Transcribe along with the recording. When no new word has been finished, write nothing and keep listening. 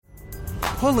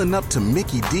Pulling up to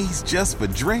Mickey D's just for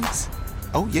drinks?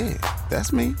 Oh yeah,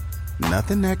 that's me.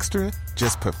 Nothing extra,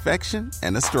 just perfection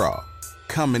and a straw.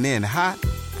 Coming in hot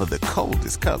for the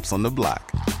coldest cups on the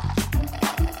block.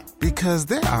 Because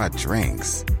there are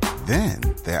drinks. Then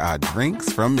there are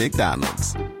drinks from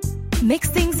McDonald's. Mix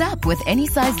things up with any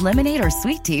size lemonade or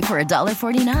sweet tea for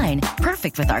 $1.49.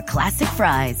 Perfect with our classic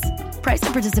fries. Price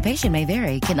and participation may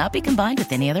vary. Cannot be combined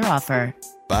with any other offer.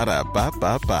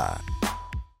 Ba-da-ba-ba-ba.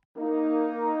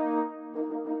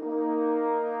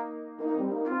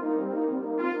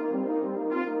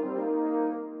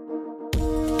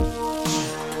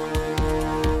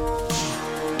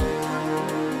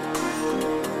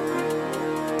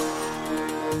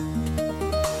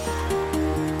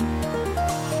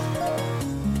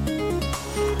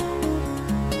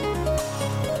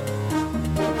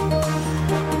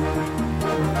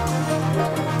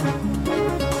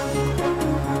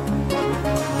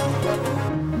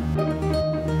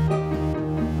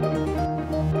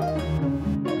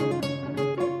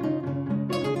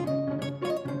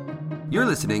 You're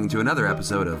listening to another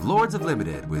episode of Lords of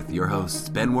Limited with your hosts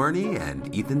Ben Werney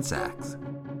and Ethan Sachs.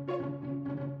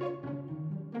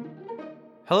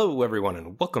 Hello, everyone,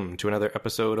 and welcome to another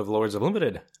episode of Lords of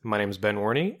Limited. My name is Ben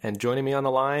Werney, and joining me on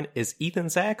the line is Ethan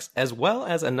Sachs, as well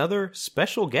as another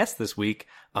special guest this week,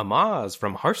 Amaz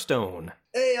from Hearthstone.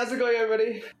 Hey, how's it going,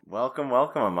 everybody? Welcome,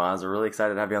 Amaz. We're really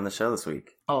excited to have you on the show this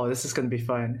week. Oh, this is going to be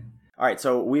fun. All right,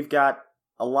 so we've got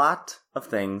a lot of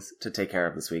things to take care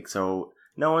of this week, so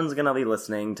no one's going to be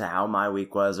listening to how my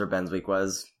week was or Ben's week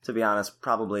was. To be honest,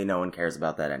 probably no one cares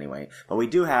about that anyway. But we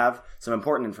do have some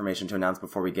important information to announce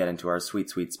before we get into our sweet,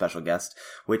 sweet special guest,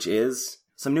 which is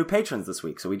some new patrons this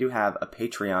week. So we do have a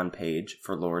Patreon page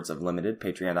for Lords of Limited,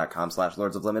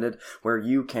 patreon.com/Lords of Limited, where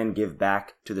you can give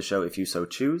back to the show if you so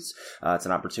choose. It's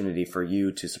an opportunity for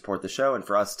you to support the show and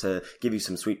for us to give you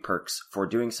some sweet perks for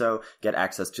doing so. Get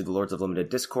access to the Lords of Limited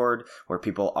Discord, where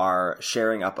people are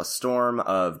sharing up a storm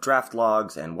of draft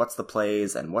logs and what's the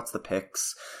plays and what's the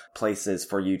picks, places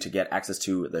for you to get access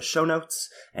to the show notes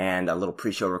and a little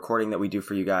pre-show recording that we do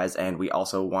for you guys. And we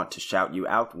also want to shout you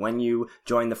out when you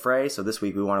join the fray. So this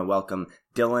week we want to welcome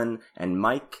Dylan and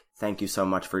Mike. Thank you so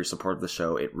much for your support of the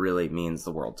show. It really means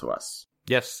the world to us.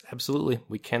 Yes, absolutely.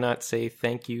 We cannot say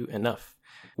thank you enough.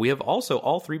 We have also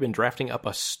all three been drafting up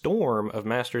a storm of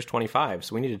Masters 25,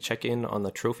 so we need to check in on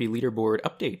the trophy leaderboard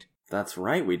update. That's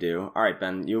right, we do. All right,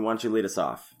 Ben, why don't you lead us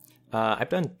off? I've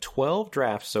done 12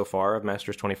 drafts so far of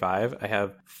Masters 25. I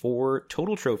have 4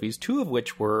 total trophies, 2 of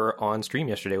which were on stream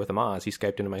yesterday with Amaz. He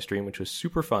Skyped into my stream, which was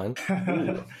super fun.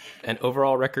 An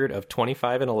overall record of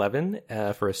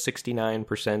 25-11 for a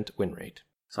 69% win rate.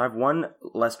 So I have 1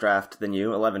 less draft than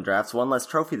you, 11 drafts, 1 less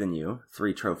trophy than you,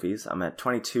 3 trophies. I'm at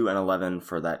 22-11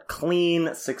 for that clean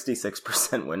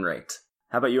 66% win rate.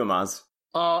 How about you, Amaz?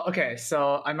 Okay,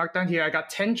 so I marked down here, I got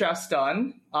 10 drafts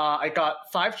done. I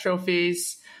got 5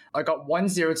 trophies. I got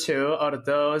 102 out of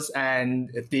those, and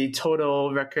the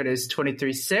total record is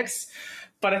 23-6.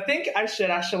 But I think I should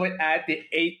actually add the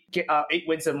 8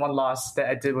 wins and 1 loss that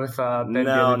I did with Ben the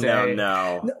other day.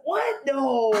 No. What?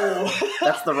 No.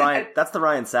 That's the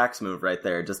Ryan Sachs move right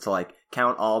there, just to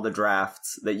count all the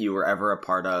drafts that you were ever a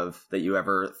part of, that you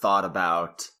ever thought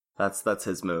about. That's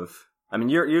his move. I mean,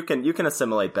 you can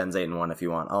assimilate Ben's 8-1 if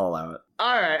you want. I'll allow it.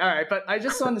 All right. But I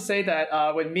just want to say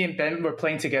that when me and Ben were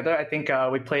playing together, I think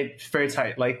we played very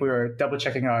tight. We were double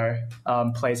checking our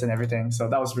plays and everything. So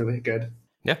that was really good.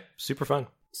 Yeah, super fun.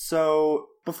 So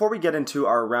before we get into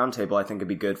our roundtable, I think it'd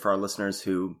be good for our listeners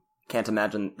who can't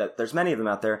imagine that there's many of them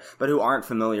out there, but who aren't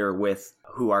familiar with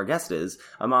who our guest is.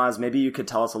 Amaz, maybe you could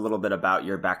tell us a little bit about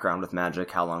your background with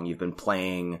Magic, how long you've been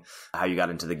playing, how you got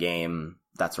into the game,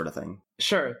 that sort of thing.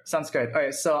 Sure, sounds good. All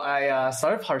right, so I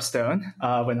started with Hearthstone.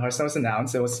 When Hearthstone was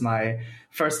announced, it was my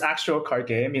first actual card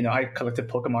game. I collected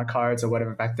Pokemon cards or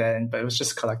whatever back then, but it was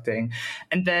just collecting.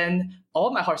 And then all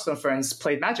of my Hearthstone friends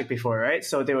played Magic before, right?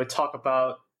 So they would talk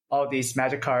about all these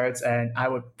Magic cards, and I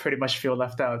would pretty much feel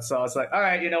left out. So I was like, all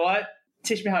right, you know what?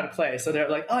 Teach me how to play. So they're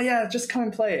like, oh yeah, just come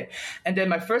and play. And then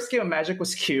my first game of Magic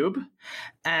was Cube.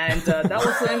 And that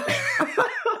wasn't...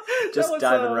 Just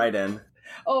diving right in.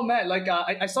 Oh man,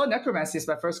 I saw Necromancy as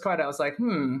my first card. I was like,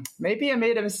 maybe I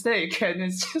made a mistake. And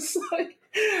it's just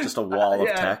just a wall of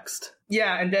text.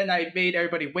 Yeah, and then I made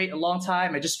everybody wait a long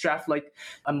time. I just draft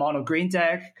a mono green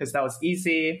deck because that was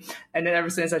easy. And then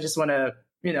ever since, I just want to,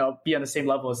 be on the same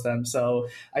level as them. So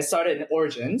I started in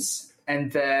Origins,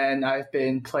 and then I've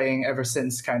been playing ever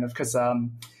since, kind of, because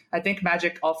I think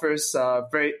Magic offers a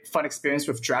very fun experience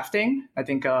with drafting. I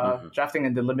think drafting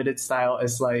in the limited style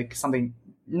is something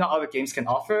not other games can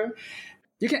offer.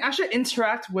 you can actually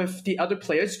interact with the other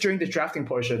players during the drafting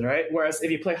portion, right? Whereas if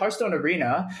you play Hearthstone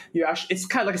Arena, it's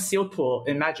kind of like a sealed pool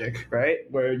in Magic, right?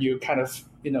 Where you kind of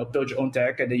build your own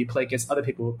deck and then you play against other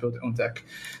people who build their own deck.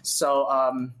 So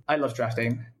I love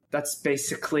drafting. That's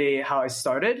basically how I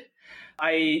started.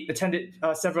 I attended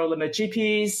several limited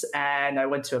GPs and I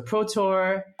went to a Pro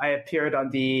Tour. I appeared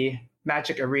on the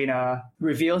Magic Arena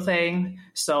reveal thing.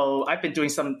 So I've been doing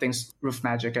some things with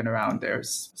Magic and around there.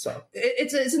 So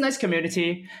it's a nice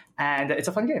community and it's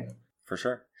a fun game. For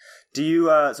sure. Do you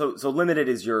so limited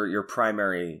is your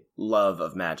primary love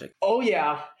of Magic? Oh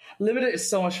yeah, limited is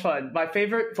so much fun. My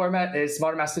favorite format is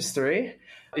Modern Masters 3.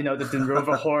 The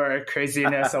Denrova horror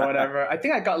craziness or whatever. I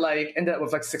think I got ended up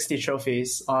with 60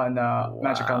 trophies on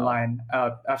Magic Online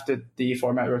after the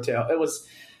format rotated. It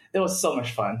was so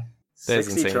much fun.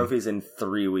 60 trophies in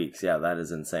 3 weeks. Yeah, that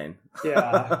is insane.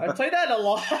 Yeah, I played that a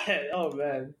lot. Oh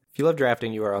man. If you love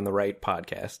drafting, you are on the right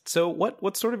podcast. So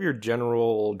what's sort of your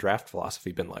general draft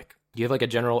philosophy been like? Do you have a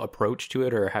general approach to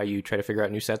it or how you try to figure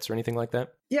out new sets or anything like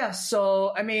that? Yeah,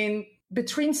 so I mean,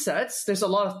 between sets, there's a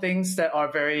lot of things that are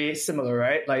very similar,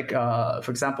 right? For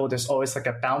example, there's always a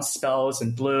bounce spells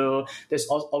in blue. There's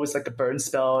always a burn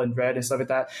spell in red and stuff like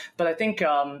that. But I think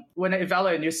when I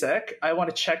evaluate a new set, I want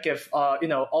to check if,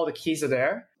 all the keys are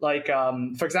there.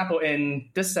 For example, in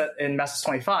this set in Masters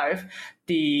 25,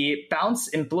 the bounce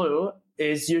in blue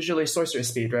is usually sorcery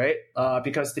speed, right?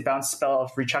 Because the bounce spell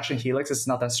of Retraction Helix is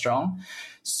not that strong.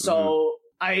 So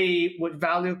I would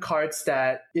value cards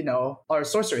that, are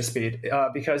sorcery speed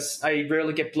because I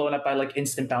rarely get blown up by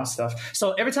instant bounce stuff.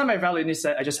 So every time I value a new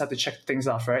set, I just have to check things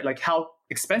off, right? How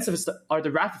expensive are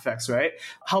the wrath effects, right?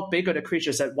 How big are the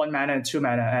creatures at 1 mana and 2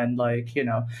 mana and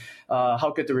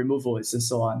how good the removal is and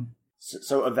so on.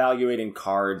 So evaluating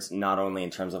cards not only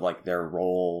in terms of their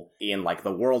role in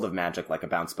the world of Magic, like a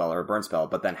bounce spell or a burn spell,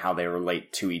 but then how they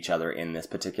relate to each other in this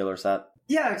particular set?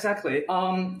 Yeah, exactly.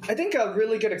 I think a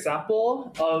really good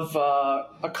example of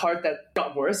a card that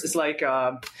got worse is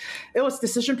it was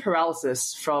Decision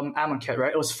Paralysis from Amonkhet,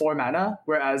 right? It was 4 mana,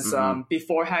 whereas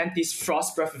beforehand, these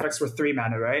Frost Breath effects were 3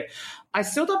 mana, right? I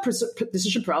still thought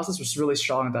Decision Paralysis was really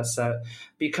strong in that set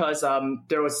because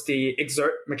there was the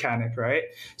Exert mechanic, right?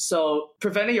 So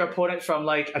preventing your opponent from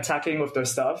attacking with their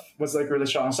stuff was really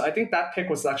strong. So I think that pick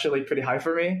was actually pretty high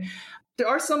for me. There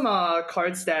are some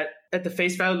cards that at the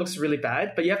face value looks really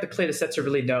bad, but you have to play the set to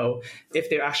really know if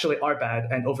they actually are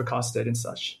bad and overcosted and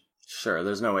such. Sure,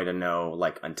 there's no way to know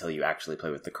until you actually play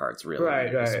with the cards, really.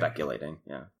 Right. Speculating,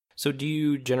 yeah. So do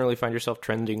you generally find yourself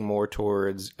trending more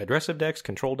towards aggressive decks,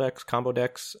 control decks, combo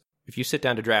decks? If you sit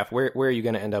down to draft, where are you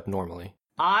going to end up normally?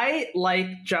 I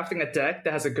like drafting a deck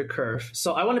that has a good curve.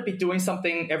 So I want to be doing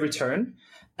something every turn.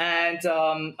 And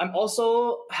I'm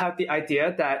also have the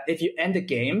idea that if you end the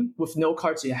game with no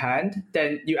cards in your hand,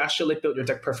 then you actually build your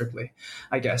deck perfectly,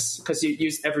 I guess, because you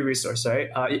use every resource, right?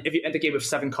 If you end the game with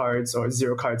 7 cards or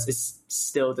 0 cards, it's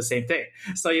still the same thing.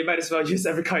 So you might as well use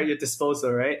every card at your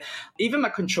disposal, right? Even my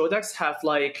control decks have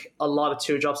a lot of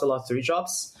 2-drops, a lot of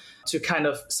 3-drops to kind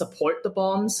of support the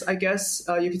bombs, I guess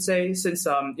you could say, since,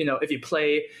 if you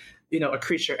play a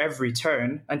creature every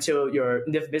turn until your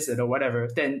Niv Mizzet or whatever,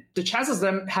 then the chances of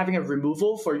them having a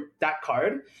removal for that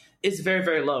card is very,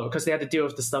 very low because they had to deal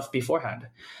with the stuff beforehand.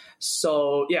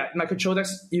 So yeah, my control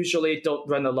decks usually don't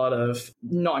run a lot of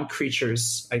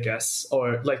non-creatures, I guess,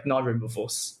 or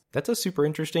non-removals. That's a super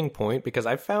interesting point because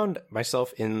I've found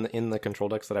myself in the control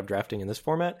decks that I'm drafting in this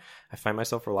format, I find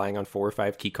myself relying on 4 or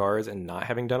 5 key cards and not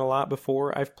having done a lot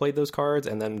before I've played those cards,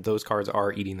 and then those cards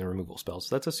are eating the removal spells.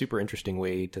 So that's a super interesting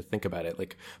way to think about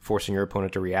it, forcing your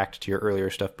opponent to react to your earlier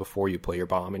stuff before you play your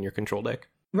bomb in your control deck.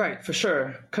 Right, for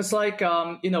sure. Because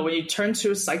when you turn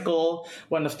to cycle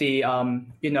one of the,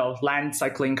 land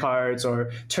cycling cards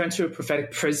or turn to a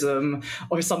Prophetic Prism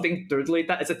or something thirdly,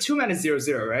 that it's a 2-mana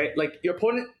 0/0, right? Your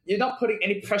opponent, you're not putting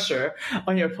any pressure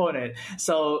on your opponent.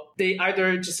 So they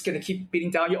either just going to keep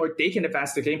beating down you or they can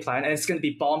advance their game plan and it's going to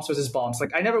be bombs versus bombs.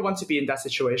 I never want to be in that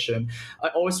situation. I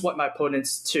always want my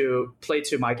opponents to play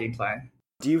to my game plan.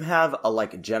 Do you have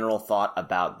a general thought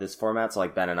about this format? So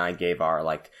Ben and I gave our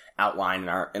outline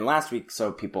in last week,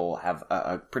 so people have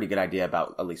a pretty good idea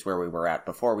about at least where we were at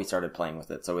before we started playing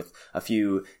with it. So with a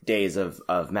few days of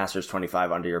Masters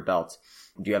 25 under your belt,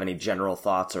 do you have any general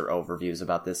thoughts or overviews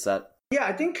about this set? Yeah,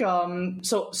 I think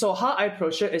so how I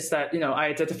approach it is that, I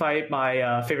identify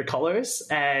my favorite colors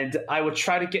and I would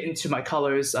try to get into my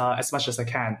colors as much as I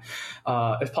can,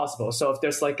 if possible. So if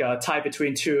there's a tie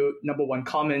between 2 number 1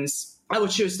 commons, I would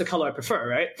choose the color I prefer,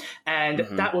 right? And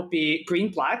that would be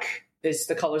green, black is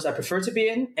the colors I prefer to be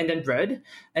in, and then red,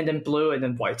 and then blue, and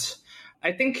then white.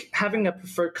 I think having a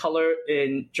preferred color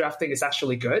in drafting is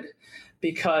actually good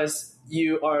because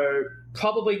you are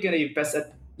probably going to be best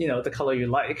at, the color you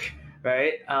like,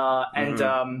 right?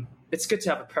 And it's good to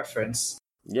have a preference.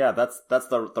 Yeah, that's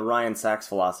the Ryan Sachs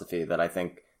philosophy that I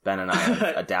think Ben and I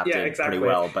have adapted pretty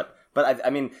well. But I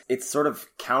mean, it's sort of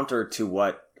counter to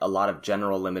what a lot of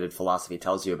general limited philosophy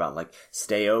tells you about, like,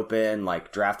 stay open,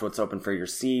 like, draft what's open for your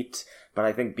seat. But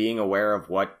I think being aware of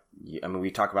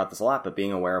we talk about this a lot, but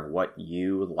being aware of what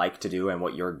you like to do and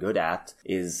what you're good at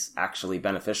is actually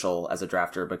beneficial as a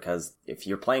drafter, because if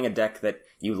you're playing a deck that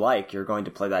you like, you're going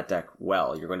to play that deck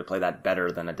well. You're going to play that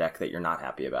better than a deck that you're not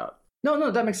happy about.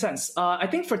 No, that makes sense. I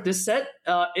think for this set,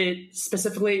 it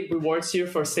specifically rewards you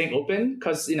for staying open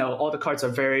because, all the cards are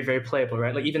very, very playable,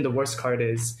 right? Like even the worst card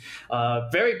is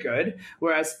very good.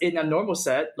 Whereas in a normal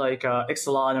set, like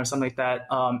Ixalan or something like that,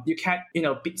 you can't,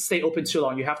 stay open too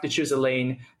long. You have to choose a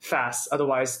lane fast.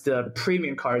 Otherwise, the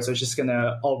premium cards are just going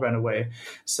to all run away.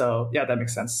 So yeah, that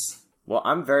makes sense. Well,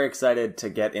 I'm very excited to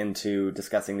get into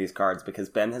discussing these cards because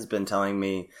Ben has been telling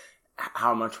me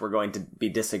how much we're going to be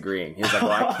disagreeing. He's like,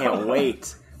 well, I can't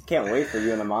wait. Can't wait for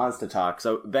you and Amaz to talk.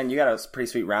 So, Ben, you got a pretty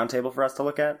sweet roundtable for us to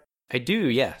look at? I do,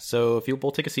 yeah. So if you'll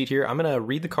both take a seat here, I'm going to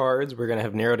read the cards. We're going to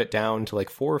have narrowed it down to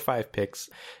like 4 or 5 picks,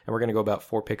 and we're going to go about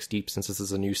 4 picks deep since this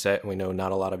is a new set, and we know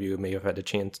not a lot of you may have had a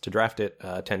chance to draft it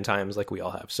 10 times like we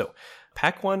all have. So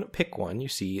pack 1, pick 1, you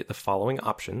see the following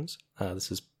options. This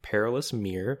is Perilous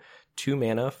Mirror. 2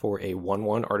 mana for a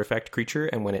 1/1 artifact creature,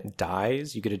 and when it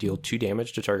dies, you get to deal 2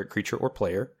 damage to target creature or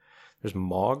player. There's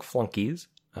Mog Flunkies,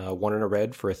 1 and a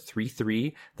red for a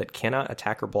 3/3 that cannot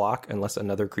attack or block unless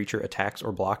another creature attacks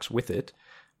or blocks with it.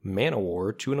 Mana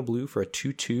War, 2 and a blue for a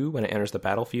 2/2 when it enters the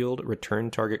battlefield, return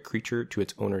target creature to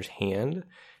its owner's hand.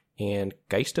 And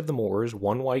Geist of the Moors,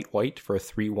 1 white for a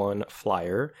 3/1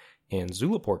 flyer. And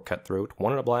Zulaport Cutthroat,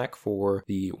 1 and a black for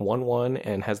the 1/1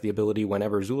 and has the ability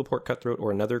whenever Zulaport Cutthroat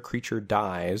or another creature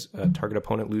dies, target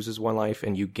opponent loses 1 life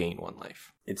and you gain 1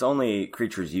 life. It's only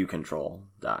creatures you control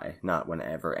die, not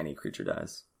whenever any creature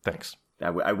dies. Thanks.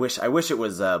 I wish it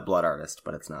was Blood Artist,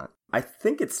 but it's not. I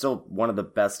think it's still one of the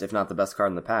best, if not the best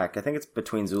card in the pack. I think it's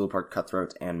between Zulaport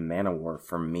Cutthroat and Mana War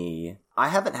for me. I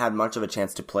haven't had much of a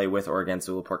chance to play with or against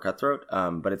Zulaport Cutthroat,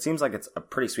 but it seems like it's a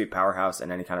pretty sweet powerhouse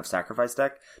in any kind of sacrifice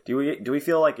deck. Do we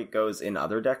feel like it goes in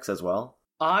other decks as well?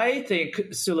 I think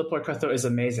Zulaport Cutthroat is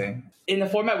amazing. In a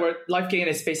format where life gain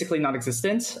is basically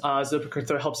non-existent, Zulaport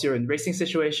Cutthroat helps you in racing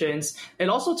situations. It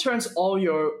also turns all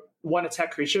your 1 attack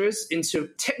creatures into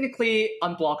technically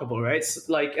unblockable, right? It's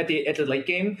like at the late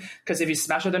game, because if you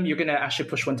smash at them, you're gonna actually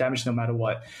push 1 damage no matter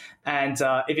what. And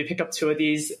if you pick up 2 of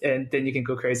these, and then you can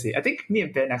go crazy. I think me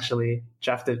and Ben actually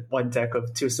drafted 1 deck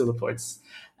of 2 Zulaports,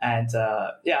 and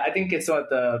I think it's one of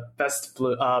the best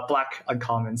black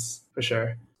uncommons for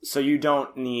sure. So you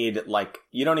don't need to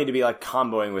be like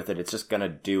comboing with it. It's just gonna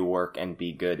do work and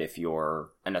be good if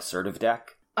you're an assertive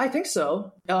deck. I think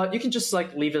so. You can just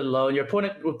leave it alone. Your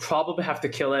opponent will probably have to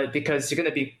kill it because you're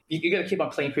gonna keep on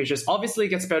playing creatures. Obviously, it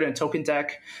gets better in token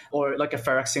deck or like a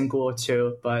Phyrexian Ghoul or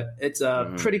 2, but it's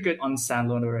pretty good on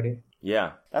standalone already.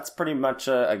 Yeah, that's pretty much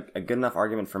a good enough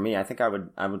argument for me. I think I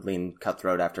would lean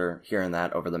Cutthroat after hearing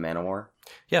that over the Mana War.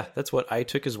 Yeah, that's what I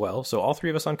took as well. So all 3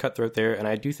 of us on Cutthroat there, and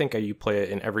I do think you play it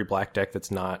in every black deck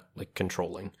that's not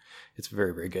controlling. It's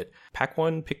very, very good. Pack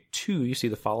 1, pick 2, you see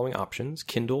the following options.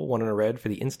 Kindle, 1 and a red for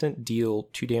the instant, deal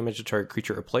 2 damage to target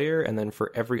creature or player, and then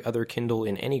for every other Kindle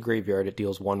in any graveyard, it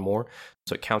deals 1 more.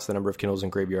 So it counts the number of Kindles in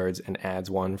graveyards and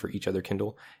adds 1 for each other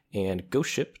Kindle. And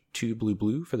Ghost Ship, 2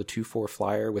 blue for the 2/4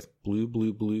 flyer with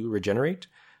blue regenerate.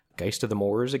 Geist of the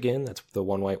Moors again, that's the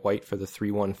 1 white for the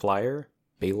 3/1 flyer.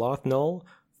 Baloth Null,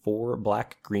 4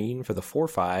 black-green for the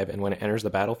 4/5, and when it enters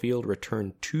the battlefield,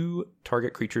 return 2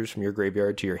 target creatures from your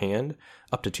graveyard to your hand,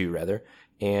 up to 2 rather.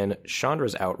 And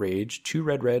Chandra's Outrage, 2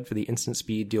 red for the instant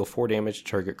speed, deal 4 damage to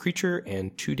target creature,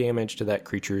 and 2 damage to that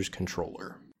creature's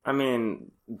controller. I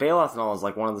mean, Baloth Null is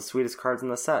one of the sweetest cards in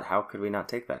the set. How could we not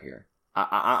take that here?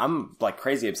 I'm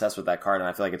crazy obsessed with that card, and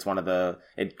I feel like it's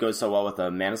it goes so well with the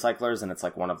mana cyclers, and it's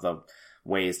one of the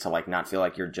ways to not feel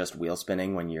like you're just wheel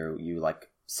spinning when you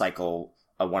cycle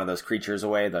one of those creatures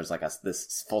away. There's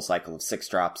this full cycle of 6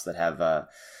 drops that have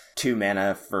 2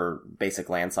 mana for basic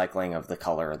land cycling of the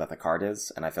color that the card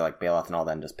is, and I feel like Baloth Null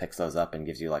then just picks those up and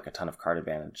gives you a ton of card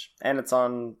advantage. And it's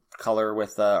on color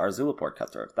with our Zulaport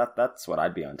Cutthroat. That's what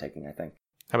I'd be on taking, I think.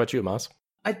 How about you, Amaz?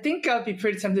 I think I'd be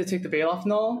pretty tempted to take the Baloth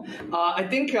Null. I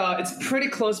think it's pretty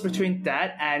close between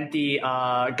that and the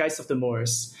Geist of the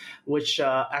Moors, which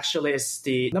actually is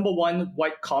the number 1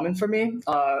 white common for me.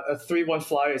 A 3/1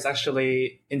 flyer is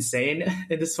actually insane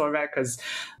in this format because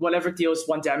whatever deals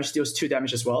 1 damage deals 2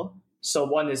 damage as well. So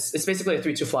it's basically a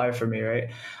 3/2 flyer for me, right?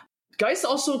 Geist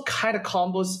also kind of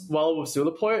combos well with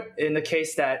Zulaport in the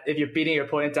case that if you're beating your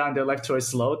opponent down their life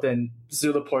towards low, then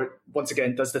Zulaport once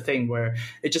again does the thing where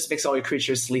it just makes all your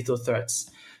creatures lethal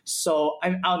threats. So I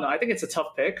don't know. I think it's a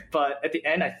tough pick, but at the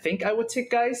end, I think I would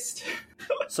take Geist.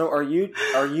 So are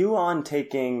you on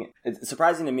taking? It's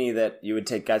surprising to me that you would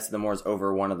take Geist of the Moors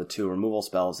over one of the 2 removal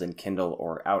spells in Kindle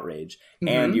or Outrage,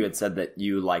 and you had said that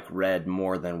you like red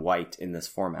more than white in this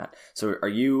format. So are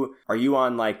you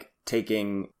on like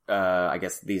taking I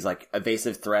guess these like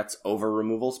evasive threats over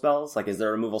removal spells? Like, is there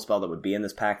a removal spell that would be in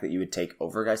this pack that you would take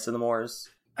over Geist of the Moors?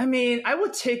 I mean, I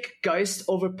would take Geist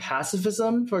over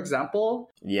Pacifism, for example.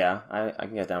 Yeah, I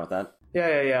can get down with that.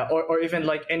 Yeah. Or even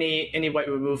like any white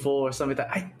removal or something like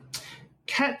that. I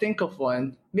can't think of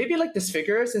one. Maybe like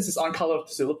Disfigure, since it's on color of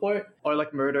Zulaport, or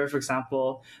like Murder, for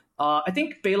example. I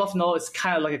think Bale of Null is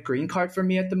kind of like a green card for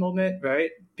me at the moment,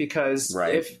 right? Because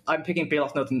if I'm picking Bale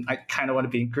of Null, then I kind of want to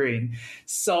be in green.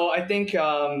 So I think,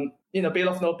 Bale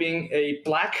of Null being a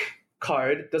black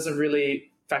card doesn't really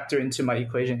factor into my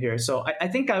equation here. So I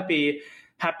think I'd be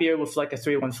happier with like a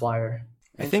 3/1 flyer.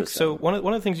 I think so. One of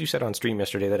the things you said on stream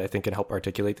yesterday that I think can help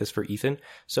articulate this for Ethan.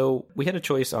 So we had a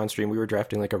choice on stream. We were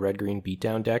drafting like a red-green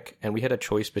beatdown deck, and we had a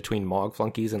choice between Mog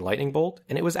Flunkies and Lightning Bolt,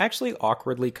 and it was actually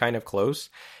awkwardly kind of close.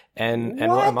 And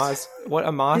what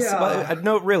Amaz Yeah.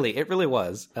 no, really, it really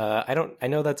was. I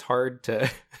know that's hard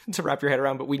to to wrap your head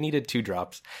around, but we needed 2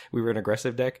 drops. We were an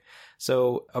aggressive deck.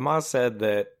 So Amaz said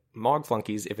that Mog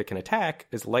Flunkies, if it can attack,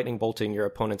 is lightning bolting your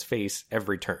opponent's face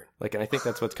every turn. Like, and I think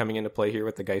that's what's coming into play here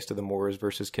with the Geist of the Moors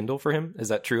versus Kindle for him. Is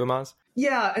that true, Amaz?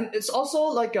 Yeah, and it's also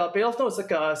like Bale of Null is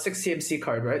like a 6 CMC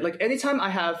card, right? Like anytime I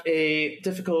have a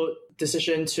difficult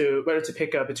decision to whether to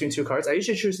pick between 2 cards, I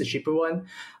usually choose the cheaper one.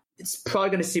 It's probably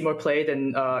going to see more play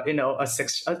than a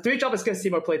 3-drop is going to see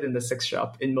more play than the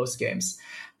 6-drop in most games.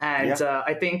 And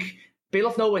I think Bale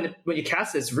of Null, when you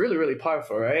cast it, is really, really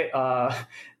powerful, right?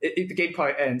 The game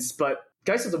part ends. But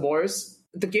Geist of the Moors,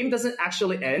 the game doesn't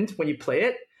actually end when you play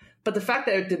it. But the fact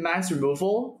that it demands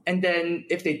removal, and then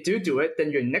if they do it,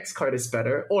 then your next card is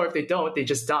better. Or if they don't, they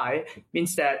just die,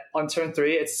 means that on turn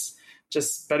 3, it's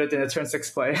just better than a turn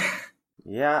 6 play.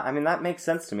 Yeah, I mean, that makes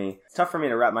sense to me. It's tough for me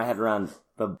to wrap my head around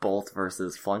the bolt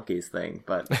versus flunkies thing,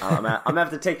 but I'm gonna have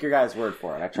to take your guys' word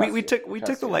for it. I trust we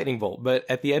took the lightning bolt, but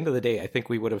at the end of the day, I think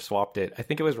we would have swapped it. I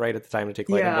think it was right at the time to take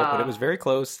lightning bolt, but it was very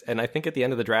close. And I think at the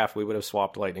end of the draft, we would have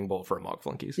swapped lightning bolt for Mog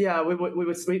Flunkies. Yeah,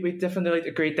 we definitely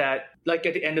agreed that, like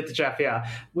at the end of the draft,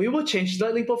 we will change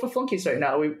lightning bolt for flunkies right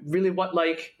now. We really want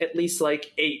like at least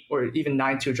like 8 or even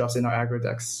 9 2-drops in our aggro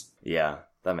decks. Yeah,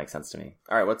 that makes sense to me.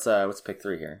 All right, what's pick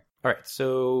 3 here? All right,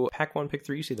 so pack 1, pick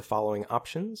 3, you see the following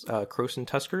options. Croson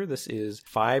Tusker, this is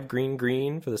 5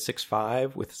 green for the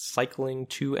 6/5 with cycling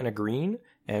 2 and a green.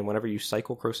 And whenever you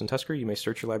cycle Croson Tusker, you may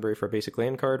search your library for a basic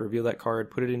land card, reveal that card,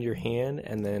 put it into your hand,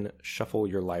 and then shuffle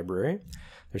your library.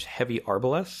 There's Heavy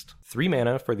Arbalest, 3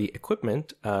 mana for the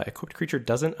equipment. Equipped creature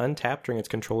doesn't untap during its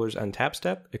controller's untap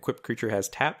step. Equipped creature has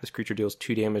tap. This creature deals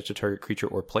 2 damage to target creature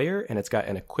or player, and it's got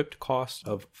an equipped cost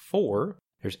of 4.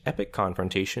 There's Epic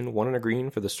Confrontation, 1 and a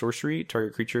green for the sorcery.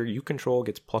 Target creature you control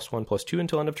gets +1/+2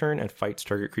 until end of turn and fights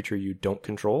target creature you don't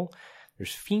control.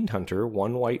 There's Fiend Hunter,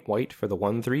 1 white for the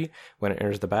 1/3. When it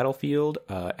enters the battlefield,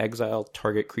 exile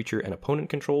target creature and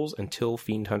opponent controls until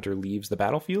Fiend Hunter leaves the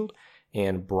battlefield.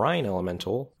 And Brine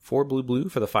Elemental, 4 blue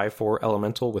for the 5/4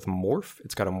 elemental with morph.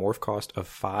 It's got a morph cost of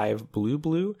 5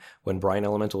 blue. When Brine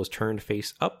Elemental is turned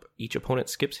face up, each opponent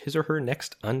skips his or her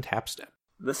next untap step.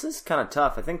 This is kind of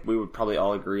tough. I think we would probably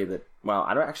all agree that, well,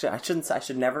 I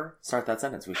should never start that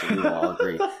sentence. We will all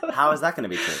agree. How is that going to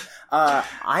be true?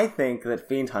 I think that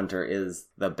Fiend Hunter is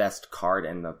the best card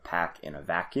in the pack in a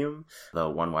vacuum, the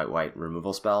 1 white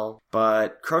removal spell.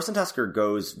 But Croson Tusker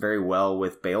goes very well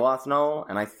with Baloth Null,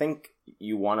 and I think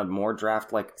you wanted more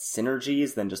draft like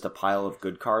synergies than just a pile of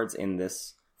good cards in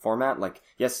this format. Like,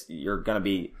 yes, you're going to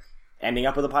be ending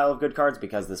up with a pile of good cards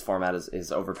because this format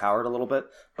is overpowered a little bit,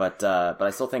 but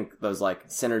I still think those like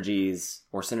synergies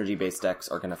or synergy-based decks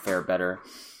are going to fare better,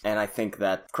 and I think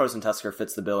that Croson Tusker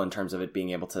fits the bill in terms of it being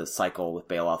able to cycle with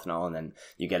Baloth Null, and then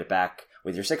you get it back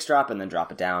with your 6-drop and then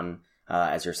drop it down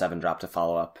as your 7-drop to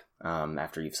follow up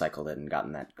after you've cycled it and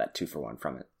gotten that 2-for-1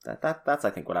 from it. That's I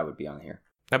think what I would be on here.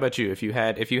 How about you? If you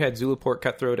had Zulaport,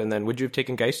 Cutthroat, and then would you have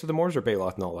taken Geist of the Moors or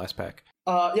Baloth Null last pack?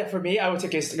 For me, I would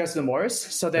take Geist of the Moors.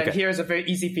 So then here's a very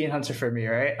easy Fiend Hunter for me,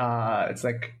 right? It's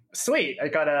like, sweet, I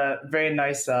got a very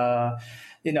nice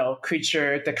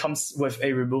creature that comes with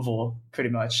a removal, pretty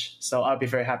much. So I'll be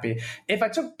very happy. If I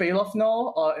took Bale of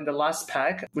Null in the last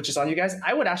pack, which is on you guys,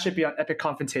 I would actually be on Epic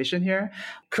Confrontation here.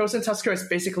 Krosan Tusker is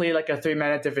basically like a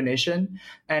 3-mana divination,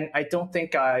 and I don't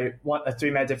think I want a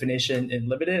 3-mana divination in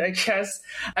limited, I guess.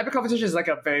 Epic Confrontation is like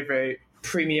a very, very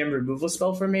premium removal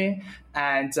spell for me,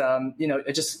 and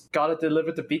it just gotta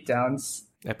deliver the beatdowns.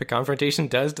 Epic Confrontation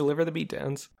does deliver the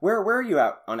beatdowns. Where are you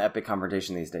at on Epic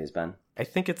Confrontation these days, Ben? I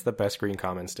think it's the best green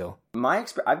common still.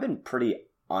 I've been pretty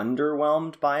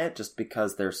underwhelmed by it just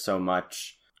because there's so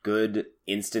much good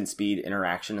instant speed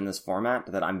interaction in this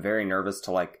format that I'm very nervous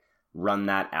to like run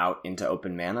that out into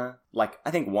open mana. Like,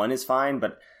 I think 1 is fine,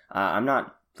 but I'm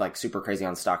not like super crazy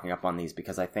on stocking up on these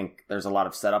because I think there's a lot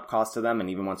of setup cost to them, and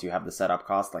even once you have the setup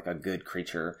cost, like a good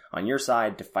creature on your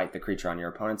side to fight the creature on your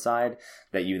opponent's side,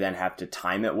 that you then have to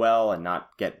time it well and not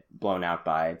get blown out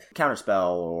by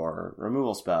counterspell or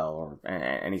removal spell or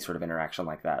any sort of interaction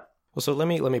like that. Well, so let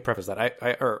me preface that.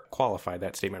 Or qualify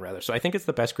that statement rather. So I think it's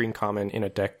the best green common in a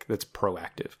deck that's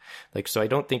proactive. So I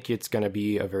don't think it's going to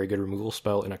be a very good removal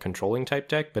spell in a controlling type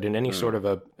deck, but in any sort of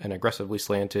an aggressively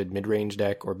slanted mid-range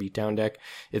deck or beatdown deck,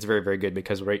 it's very, very good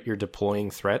because you're deploying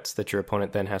threats that your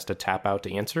opponent then has to tap out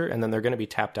to answer, and then they're going to be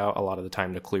tapped out a lot of the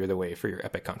time to clear the way for your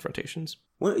Epic Confrontations.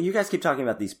 Well, you guys keep talking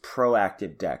about these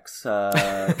proactive decks. What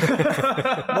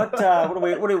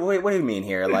do you mean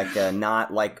here? Like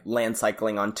not like land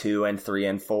cycling on 2 and 3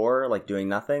 and 4, like doing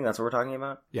nothing? That's what we're talking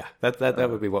about? Yeah, that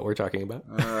would be what we're talking about.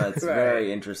 That's Right.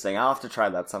 very interesting. I'll have to try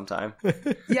that sometime.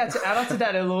 Yeah, to add on to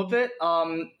that a little bit,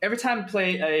 every time I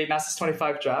play a Masters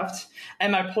 25 draft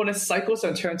and my opponent cycles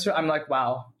on turn 2, I'm like,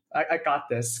 wow, I got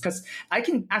this. Because I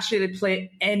can actually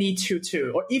play any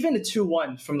 2-2 or even a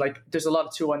 2-1 from there's a lot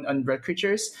of 2-1 on red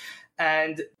creatures,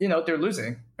 and they're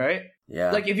losing, right?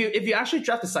 Yeah. Like if you actually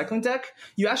draft the cycling deck,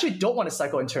 you actually don't want to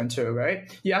cycle in turn 2, right?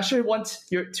 You actually want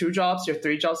your 2 drops, your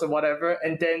 3 drops, or whatever,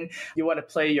 and then you want to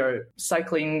play your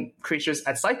cycling creatures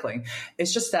at cycling.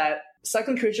 It's just that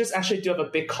cycling creatures actually do have a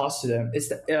big cost to them.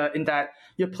 It's in that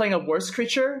you're playing a worse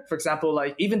creature, for example,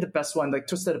 like even the best one, like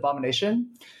Twisted Abomination,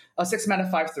 a 6-mana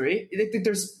 5/3.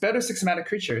 There's better 6-mana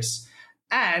creatures.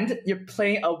 And you're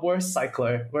playing a worse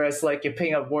cycler, whereas like you're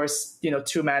playing a worse,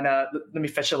 2-mana, let me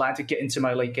fetch a land to get into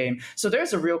my late game. So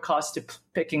there's a real cost to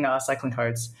picking cycling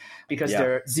cards because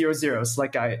they're 0/0s.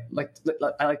 Like I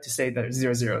like to say they're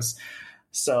 0/0s.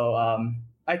 So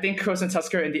I think Krosan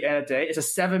Tusker in the end of the day is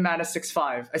a 7-mana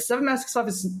 6/5. A 7-mana 6/5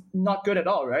 is not good at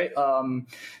all, right? And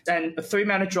a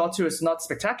 3-mana draw 2 is not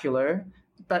spectacular.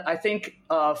 But I think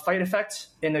fight effect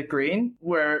in the green,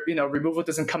 where removal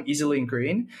doesn't come easily in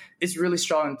green, is really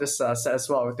strong in this set as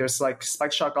well. There's like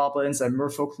Spike Shot Goblins and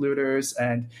Merfolk Looters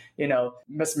and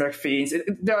Mesmeric Fiends.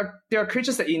 There are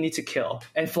creatures that you need to kill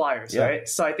and flyers, right?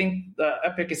 So I think the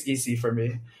Epic is easy for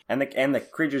me. And the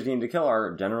creatures you need to kill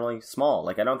are generally small.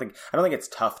 Like I don't think it's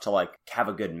tough to like have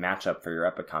a good matchup for your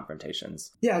Epic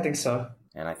Confrontations. Yeah, I think so.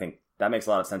 And I think that makes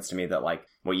a lot of sense to me, that like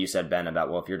what you said, Ben,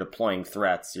 about, well, if you're deploying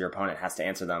threats, your opponent has to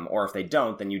answer them, or if they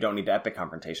don't, then you don't need the Epic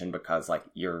Confrontation because like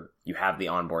you have the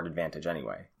onboard advantage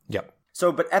anyway. Yep.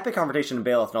 So, but Epic Confrontation and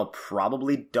Bale of Null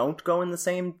probably don't go in the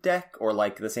same deck or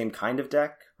like the same kind of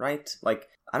deck, right? Like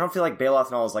I don't feel like Bale of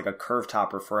Null is like a curve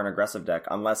topper for an aggressive deck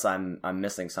unless I'm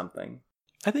missing something.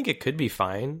 I think it could be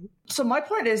fine. So my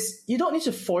point is, you don't need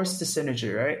to force the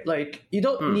synergy, right? Like, you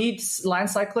don't need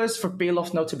land cyclers for Bale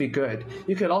of Null to be good.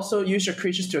 You could also use your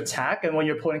creatures to attack, and when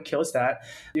your opponent kills that,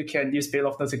 you can use Bale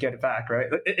of Null to get it back, right?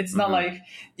 It's not like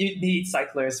you need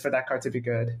cyclers for that card to be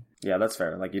good. Yeah, that's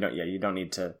fair. Like, you don't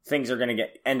need to... Things are going to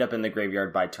end up in the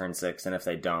graveyard by turn 6, and if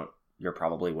they don't, you're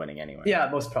probably winning anyway. Yeah,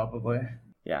 most probably.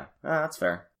 Yeah, that's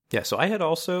fair. Yeah, so I had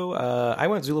also, I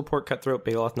went Zulaport, Cutthroat,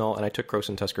 Baloth Null, and I took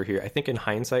Krosan Tusker here. I think in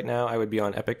hindsight now, I would be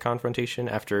on Epic Confrontation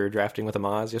after drafting with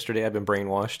Amaz yesterday. I've been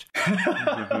brainwashed.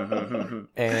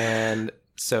 And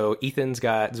so Ethan's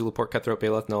got Zulaport, Cutthroat,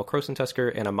 Baloth Null, Krosan Tusker,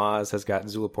 and Amaz has got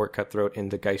Zulaport, Cutthroat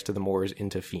into Geist of the Moors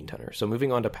into Fiend Hunter. So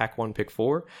moving on to pack 1, pick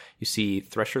 4, you see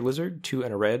Thresher Lizard, 2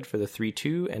 and a red for the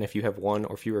 3/2, and if you have 1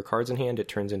 or fewer cards in hand, it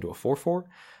turns into a 4/4.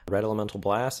 Red Elemental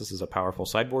Blast, this is a powerful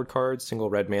sideboard card,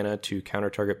 single red mana to counter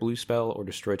target blue spell or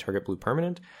destroy target blue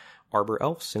permanent. Arbor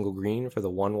Elf, single green for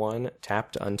the 1/1,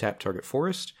 tap to untap target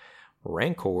forest.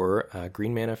 Rancor,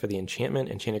 green mana for the enchantment.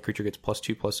 Enchanted creature gets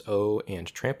 +2/+0 and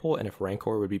trample, and if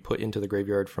Rancor would be put into the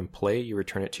graveyard from play, you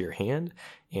return it to your hand.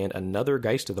 And another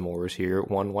Geist of the Moors here,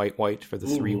 1 white for the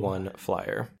 3/1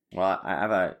 flyer. Well, I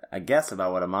have a guess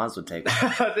about what Amaz would take.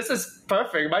 This is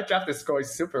perfect. My draft is going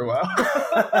super well.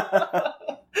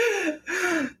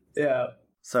 Yeah.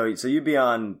 So you'd be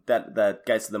on that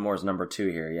Geist of the Moors number 2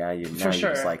 here, yeah? Now For sure.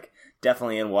 You're just like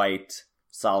definitely in white,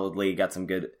 solidly got some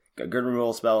good A good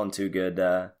removal spell and 2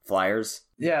 good flyers.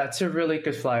 Yeah, 2 really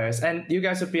good flyers. And you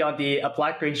guys would be on the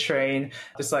black-green train.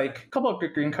 There's like a couple of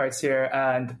good green cards here.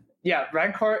 And yeah,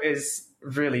 Rancor is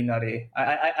really nutty.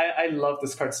 I love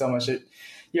this card so much.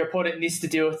 Your opponent needs to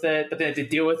deal with it, but then if they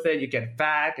deal with it, you get it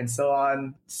back and so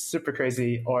on. Super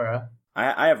crazy aura.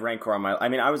 I have Rancor on my... I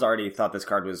mean, I was already thought this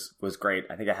card was great.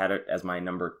 I think I had it as my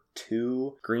number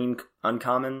 2 green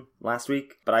uncommon last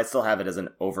week, but I still have it as an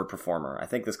overperformer. I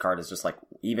think this card is just like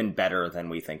even better than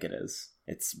we think it is.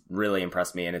 It's really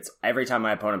impressed me, and it's every time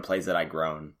my opponent plays it, I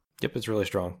groan. Yep, it's really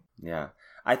strong. Yeah.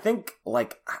 I think,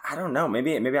 like, I don't know,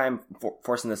 maybe I'm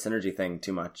forcing the synergy thing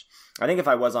too much. I think if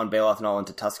I was on Baloth Null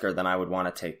into Tusker, then I would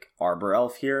want to take Arbor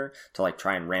Elf here to, like,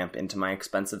 try and ramp into my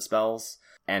expensive spells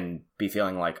and be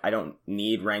feeling like I don't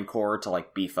need Rancor to,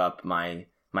 like, beef up my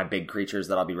big creatures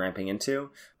that I'll be ramping into.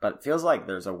 But it feels like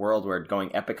there's a world where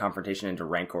going Epic Confrontation into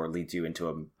Rancor leads you into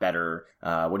a better, what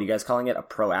are you guys calling it? A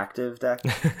proactive deck?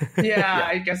 Yeah,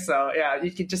 I guess so. Yeah,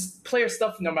 you can just play your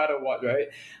stuff no matter what, right?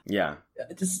 Yeah.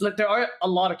 Just, like, there are a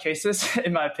lot of cases,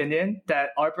 in my opinion, that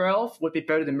Arbor Elf would be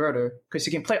better than Murder, because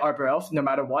you can play Arbor Elf no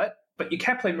matter what, but you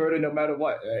can't play Murder no matter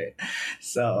what, right?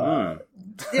 So,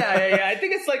 yeah, I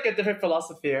think it's like a different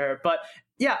philosophy here. But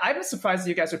yeah, I'm surprised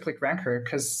you guys would pick Rancor,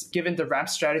 because given the ramp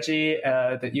strategy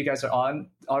that you guys are on,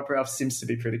 Arbor Elf seems to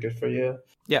be pretty good for you.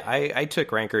 Yeah, I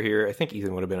took Rancor here. I think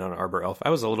Ethan would have been on Arbor Elf.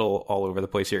 I was a little all over the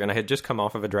place here, and I had just come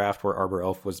off of a draft where Arbor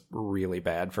Elf was really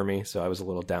bad for me, so I was a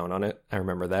little down on it. I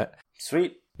remember that.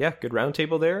 Sweet. Yeah, good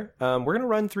roundtable there. We're going to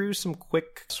run through some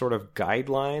quick sort of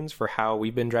guidelines for how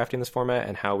we've been drafting this format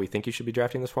and how we think you should be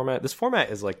drafting this format. This format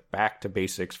is like back to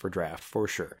basics for draft, for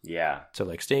sure. Yeah. So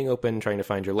like staying open, trying to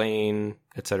find your lane,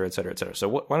 et cetera, et cetera, et cetera. So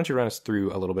why don't you run us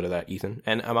through a little bit of that, Ethan?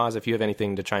 And Amaz, if you have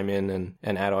anything to chime in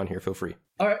and add on here, feel free.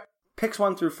 All right. Picks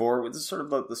 1 through 4, this is sort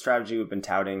of the strategy we've been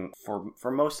touting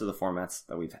for most of the formats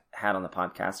that we've had on the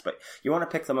podcast, but you want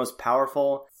to pick the most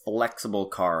powerful, flexible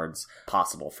cards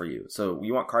possible for you. So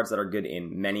you want cards that are good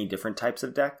in many different types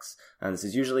of decks, and this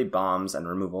is usually bombs and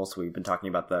removal, so we've been talking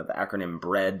about the acronym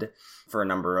BREAD for a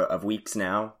number of weeks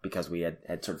now, because we had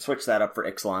sort of switched that up for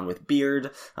Ixalan with Beard,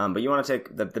 but you want to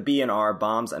take the B and R,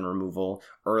 bombs and removal,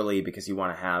 early, because you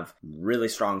want to have really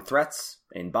strong threats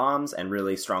in bombs and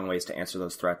really strong ways to answer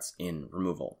those threats in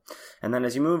removal. And then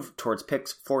as you move towards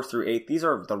picks 4 through 8, these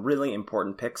are the really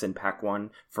important picks in pack 1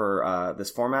 for this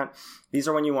format. These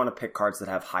are when you want to pick cards that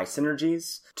have high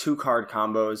synergies, 2-card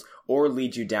combos, or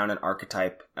lead you down an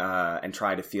archetype and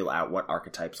try to feel out what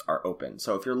archetypes are open.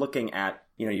 So if you're looking at,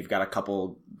 you've got a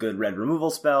couple good red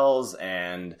removal spells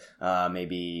and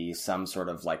maybe some sort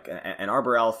of like an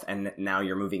Arbor Elf, and now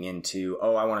you're moving into,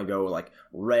 I want to go like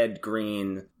red,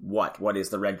 green, what is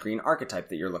the red, green archetype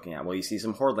that you're looking at? Well, you see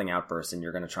some Hordling Outbursts and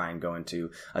you're going to try and go into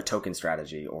a token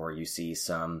strategy, or you see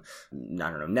some,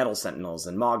 Nettle Sentinels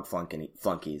and Mog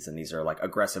Flunkies, and these are like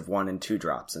aggressive 1 and 2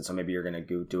 drops, and so maybe you're going to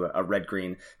go do a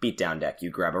red-green beatdown deck. You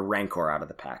grab a Rancor out of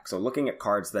the pack. So looking at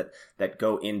cards that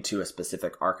go into a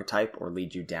specific archetype or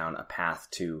lead you down a path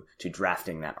to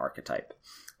drafting that archetype.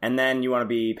 And then you want to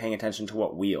be paying attention to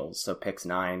what wheels. So picks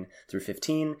 9 through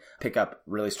 15, pick up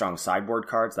really strong sideboard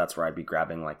cards. That's where I'd be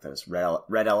grabbing like those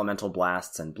red elemental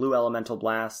blasts and blue elemental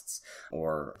blasts,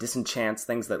 or disenchants,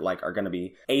 things that like are going to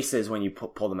be aces when you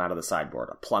pull them out of the sideboard.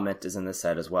 A plummet is in this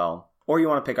set as well. Or you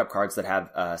want to pick up cards that have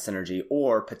synergy,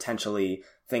 or potentially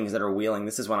things that are wheeling.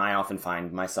 This is when I often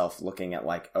find myself looking at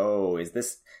like, is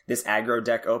this aggro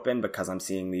deck open because I'm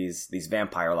seeing these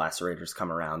vampire lacerators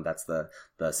come around. That's the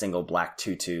single black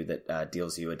 2/2 that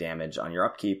deals you a damage on your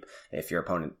upkeep if your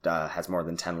opponent has more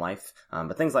than 10 life.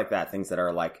 But things like that, things that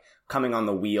are like coming on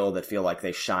the wheel that feel like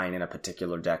they shine in a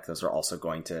particular deck, those are also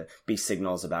going to be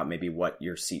signals about maybe what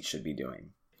your seat should be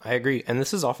doing. I agree. And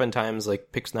this is oftentimes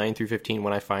like picks 9 through 15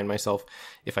 when I find myself,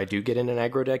 if I do get in an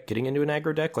aggro deck, getting into an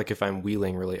aggro deck, like if I'm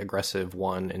wheeling really aggressive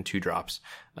 1 and 2 drops,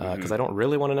 because I don't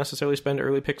really want to necessarily spend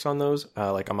early picks on those.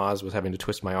 Like Amaz was having to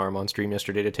twist my arm on stream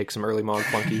yesterday to take some early Mog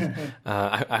Flunkies.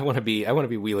 I want to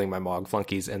be wheeling my Mog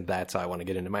Flunkies, and that's how I want to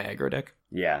get into my aggro deck.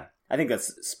 Yeah. I think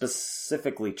that's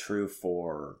specifically true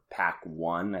for pack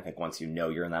 1. I think once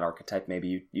you're in that archetype,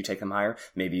 maybe you take them higher.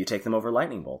 Maybe you take them over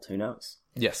Lightning Bolt. Who knows?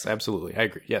 Yes, absolutely. I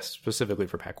agree. Yes, specifically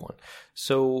for pack 1.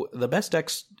 So the best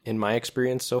decks, in my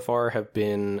experience so far, have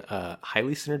been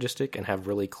highly synergistic and have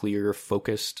really clear,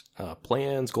 focused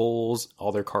plans, goals.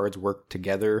 All their cards work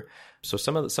together. So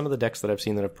some of the decks that I've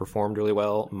seen that have performed really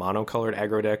well, mono-colored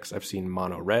aggro decks. I've seen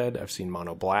mono-red. I've seen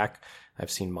mono-black. I've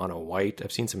seen mono-white.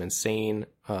 I've seen some insane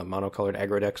mono-colored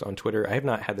aggro decks on Twitter. I have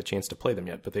not had the chance to play them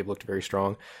yet, but they've looked very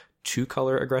strong.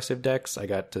 2-color aggressive decks. I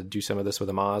got to do some of this with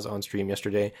Amaz on stream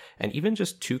yesterday, and even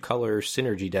just 2-color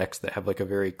synergy decks that have like a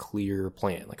very clear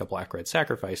plan, like a black-red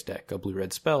sacrifice deck, a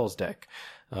blue-red spells deck,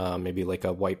 maybe like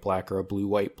a white-black or a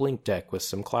blue-white blink deck with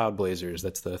some Cloud Blazers.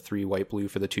 That's the 3 white-blue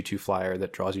for the 2/2 flyer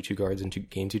that draws you 2 cards and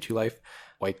gains you 2 life.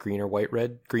 White-green or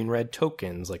white-red, green-red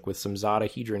tokens, like with some Zada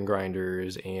Hedron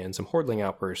grinders and some Hordling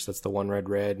Outbursts. That's the 1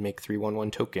 red-red, make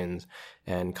 3/1/1 tokens,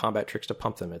 and combat tricks to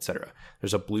pump them, etc.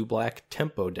 There's a blue-black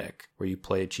tempo deck where you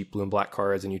play cheap blue and black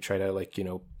cards and you try to, like,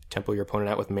 tempo your opponent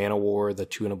out with Mana War, the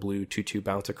 2 and a blue, 2/2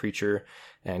 bounce a creature,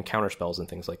 and counter spells and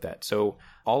things like that. So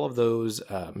all of those,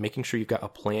 making sure you've got a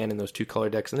plan in those 2-color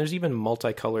decks, and there's even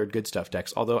multicolored good stuff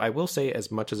decks. Although I will say,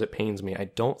 as much as it pains me, I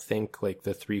don't think like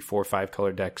the 3, 4,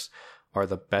 5-color decks are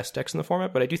the best decks in the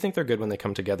format, but I do think they're good when they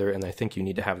come together, and I think you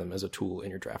need to have them as a tool in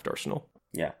your draft arsenal.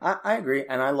 Yeah, I agree,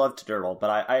 and I love to dirtle, but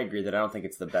I agree that I don't think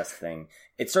it's the best thing.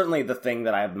 It's certainly the thing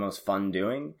that I have the most fun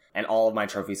doing, and all of my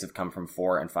trophies have come from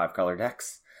 4 and 5-color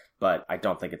decks, but I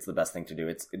don't think it's the best thing to do.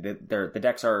 The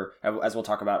decks are, as we'll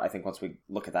talk about, I think once we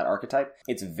look at that archetype,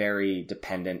 it's very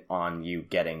dependent on you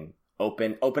getting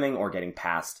opening or getting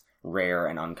past rare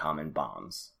and uncommon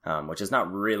bombs, which is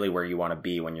not really where you want to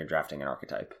be when you're drafting an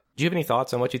archetype. Do you have any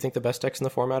thoughts on what you think the best decks in the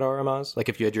format are, Amaz? Like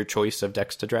if you had your choice of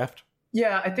decks to draft?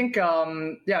 Yeah, I think,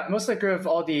 most likely of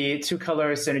all the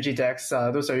 2-color synergy decks,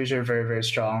 those are usually very, very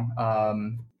strong.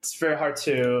 It's very hard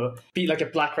to beat like a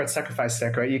black-red sacrifice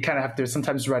deck, right? You kind of have to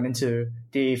sometimes run into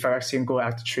the Phyrexian Ghoul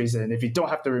Act of Treason. If you don't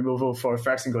have the removal for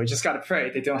Phyrexian Ghoul, you just got to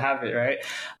pray they don't have it, right?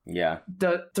 Yeah.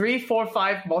 The 3, 4,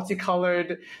 5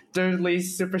 multicolored dirtly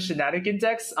super shenanigan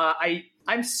decks,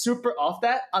 I'm super off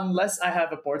that unless I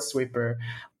have a board sweeper.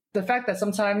 The fact that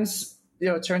sometimes,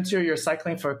 turn 2 you're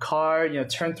cycling for a card,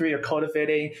 turn 3 you're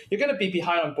cultivating, you're going to be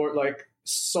behind on board like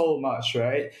so much,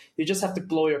 right? You just have to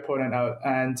blow your opponent out.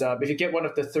 And if you get one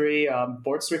of the 3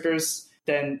 board sweepers,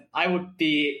 then I would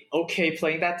be okay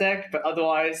playing that deck. But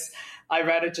otherwise, I'd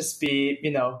rather just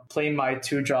be, playing my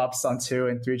 2 drops on 2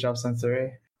 and 3 drops on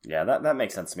 3. Yeah, that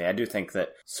makes sense to me. I do think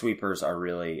that sweepers are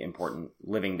really important,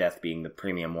 Living Death being the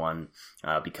premium one,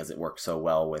 because it works so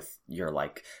well with your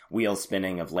like wheel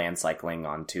spinning of land cycling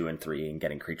on 2 and 3 and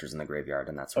getting creatures in the graveyard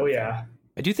and that sort of thing. Yeah.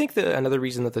 I do think that another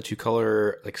reason that the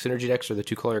 2-color like synergy decks or the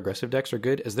 2-color aggressive decks are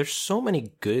good is there's so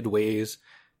many good ways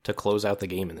to close out the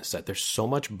game in this set. There's so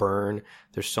much burn.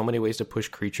 There's so many ways to push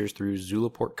creatures through.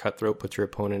 Zulaport Cutthroat puts your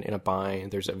opponent in a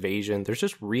bind. There's evasion. There's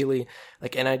just really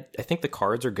and I think the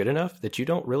cards are good enough that you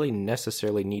don't really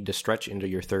necessarily need to stretch into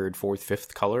your 3rd, 4th,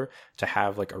 5th color to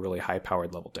have like a really high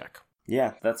powered level deck.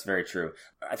 Yeah, that's very true.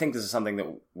 I think this is something that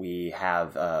we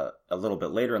have a little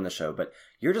bit later in the show, but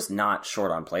you're just not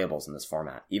short on playables in this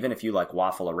format. Even if you like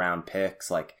waffle around picks,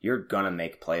 like you're gonna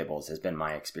make playables has been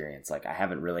my experience. Like I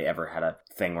haven't really ever had a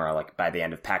thing where like by the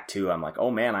end of pack 2, I'm like,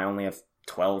 oh man, I only have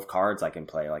 12 cards I can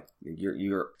play. Like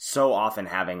you're so often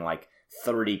having like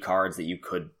 30 cards that you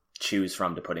could choose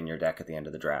from to put in your deck at the end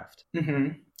of the draft.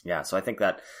 Mm-hmm. Yeah, so I think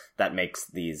that makes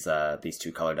these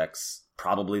 2-color decks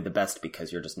probably the best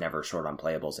because you're just never short on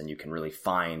playables and you can really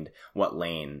find what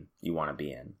lane you want to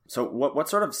be in. So what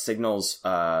sort of signals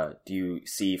do you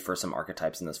see for some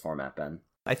archetypes in this format, Ben?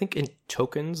 I think in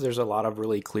tokens, there's a lot of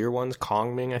really clear ones.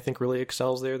 Kongming, I think, really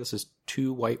excels there. This is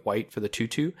 2 white for the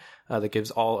 2/2 that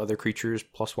gives all other creatures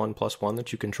 +1/+1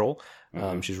 that you control.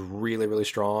 She's really, really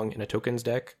strong in a tokens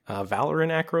deck. Valor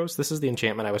and Akros, this is the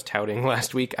enchantment I was touting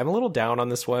last week. I'm a little down on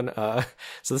this one.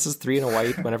 So this is 3 and a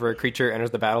white. Whenever a creature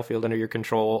enters the battlefield under your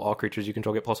control, all creatures you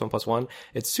control get +1/+1.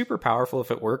 It's super powerful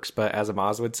if it works, but as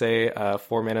Amaz would say,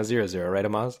 4 mana 0/0, right,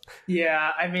 Amaz?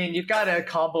 Yeah, I mean, you got to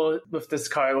combo with this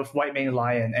card with White Mane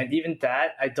Lion, and even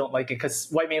that, I don't like it because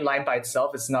White Mane Lion by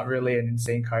itself is not really an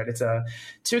insane card. It's a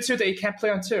 2/2 that you can't play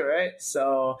on 2, right?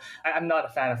 So I'm not a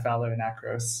fan of Valor and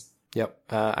Akros. Yep.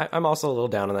 I'm also a little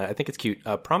down on that. I think it's cute.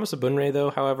 Promise of Bunrei, though,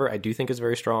 however, I do think is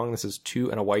very strong. This is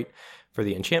 2 and a white for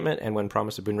the enchantment, and when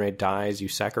Promise of Bunrei dies, you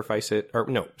sacrifice it. Or,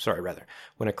 no, sorry, rather.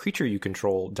 When a creature you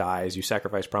control dies, you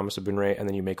sacrifice Promise of Bunrei, and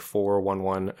then you make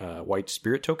 4/1/1 white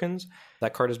spirit tokens.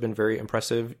 That card has been very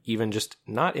impressive, even just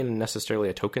not in necessarily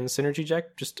a token synergy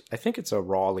deck. Just, I think it's a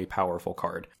rawly powerful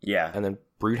card. Yeah. And then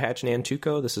Broodhatch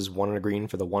Nantuko, this is 1 and a green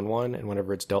for the 1/1, and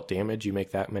whenever it's dealt damage, you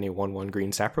make that many 1/1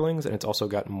 green saplings, and it's also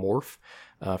got Morph,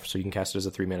 so you can cast it as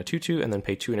a 3 mana 2/2, and then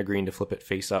pay 2 and a green to flip it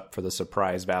face up for the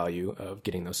surprise value of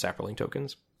getting those sapling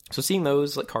tokens. So seeing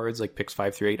those cards like picks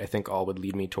 5 through 8, I think all would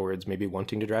lead me towards maybe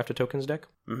wanting to draft a tokens deck.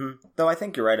 Mm-hmm. Though I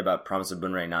think you're right about Promise of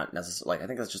Bunrei not necessarily. I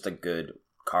think that's just a good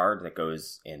card that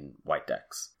goes in white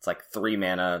decks. It's like 3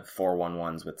 mana,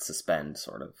 4/1/1s with Suspend,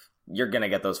 sort of. you're going to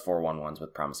get those 4/1/1s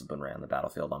with Promise of Bunray on the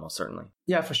battlefield almost certainly.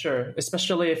 Yeah, for sure.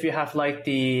 Especially if you have like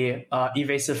the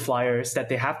evasive flyers that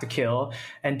they have to kill.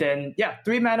 And then,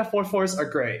 3 mana 4/4s are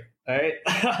great. All right?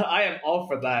 I am all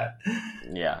for that.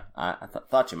 Yeah, I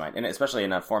thought you might. And especially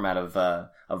in a format of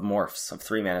morphs, of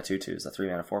 3 mana 2/2s, a 3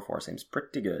 mana 4/4 seems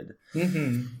pretty good.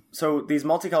 Mm-hmm. So these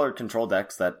multicolored control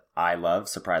decks that I love,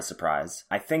 surprise, surprise,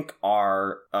 I think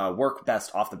are work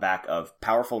best off the back of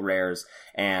powerful rares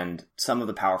and some of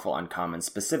the powerful uncommons,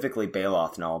 specifically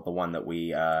Baloth Null, the one that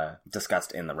we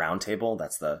discussed in the round table.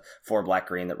 That's the 4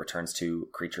 black-green that returns 2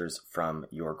 creatures from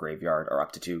your graveyard, or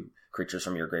up to 2 creatures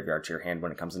from your graveyard to your hand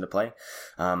when it comes into play.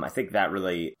 I think that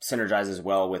really synergizes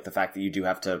well with the fact that you do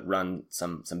have to run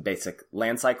some basic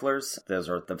land cyclers. Those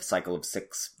are the cycle of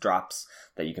 6 drops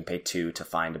that you can pay 2 to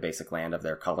find a basic land of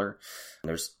their color. And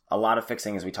there's a lot of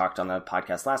fixing, as we talked on the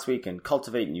podcast last week, in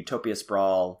Cultivate and Utopia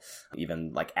Sprawl,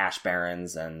 even like Ash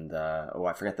Barrens and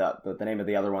I forget the name of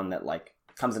the other one that like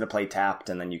comes into play tapped,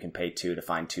 and then you can pay 2 to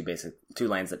find 2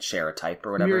 lands that share a type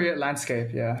or whatever. Myriad Landscape,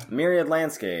 yeah. Myriad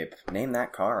Landscape. Name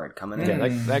that card coming in. Yeah,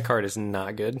 that card is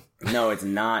not good. No, it's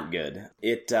not good.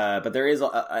 But there is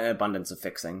an abundance of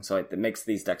fixing, so it makes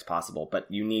these decks possible. But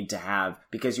you need to have,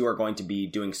 because you are going to be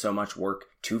doing so much work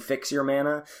to fix your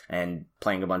mana and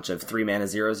playing a bunch of 3 mana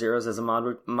 0/0s, as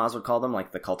Amaz would call them,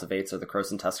 like the Cultivates or the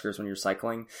Crows and Tuskers when you're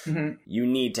cycling. Mm-hmm. You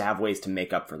need to have ways to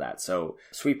make up for that. So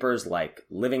sweepers like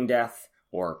Living Death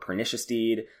or Pernicious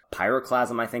Deed.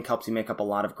 Pyroclasm, I think, helps you make up a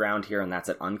lot of ground here, and that's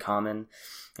at uncommon.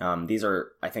 These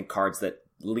are, I think, cards that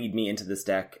lead me into this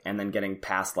deck, and then getting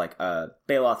past like a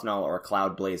Baloth Null or a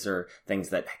Cloud Blazer, things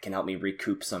that can help me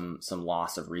recoup some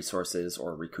loss of resources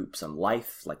or recoup some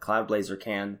life, like Cloud Blazer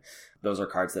can. Those are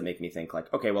cards that make me think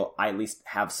like, okay, well, I at least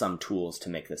have some tools to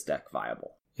make this deck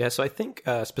viable. Yeah, so I think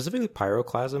specifically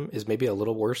Pyroclasm is maybe a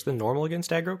little worse than normal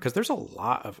against aggro, because there's a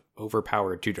lot of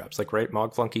overpowered 2-drops. Like, right,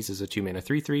 Mog Flunkies is a 2 mana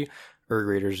 3/3, Urg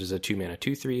Raiders is a 2 mana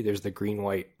 2/3, there's the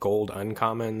green-white gold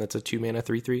uncommon that's a 2 mana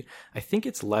 3/3. I think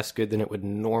it's less good than it would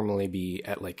normally be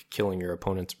at, like, killing your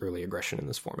opponent's early aggression in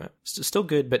this format. It's still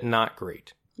good, but not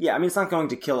great. Yeah, I mean, it's not going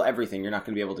to kill everything. You're not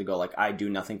going to be able to go, like, I do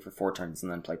nothing for 4 turns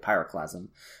and then play Pyroclasm.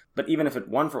 But even if it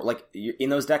won for, like, in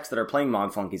those decks that are playing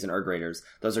Mog Flunkies and Urg Raiders,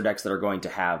 those are decks that are going to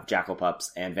have Jackal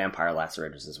Pups and Vampire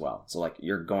Lacerators as well. So, like,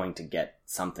 you're going to get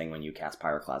something when you cast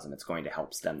Pyroclasm. It's going to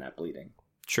help stem that bleeding.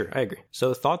 Sure, I agree.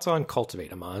 So thoughts on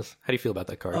Cultivate, Amaz? How do you feel about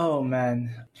that card? Oh,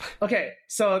 man. Okay,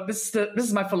 so this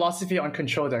is my philosophy on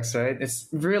control decks, right? It's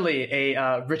really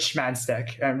a rich man's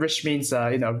deck. And rich means,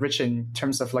 rich in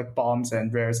terms of, like, bombs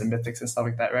and rares and mythics and stuff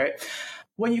like that, right?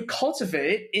 When you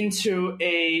cultivate into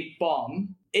a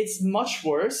bomb, it's much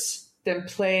worse than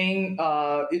playing,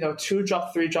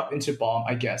 2-drop, 3-drop into bomb,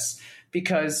 I guess.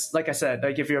 Because, like I said,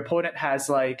 like if your opponent has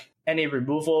like any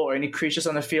removal or any creatures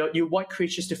on the field, you want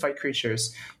creatures to fight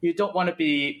creatures. You don't want to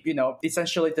be,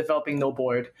 essentially developing no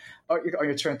board on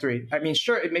your turn 3. I mean,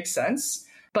 sure, it makes sense.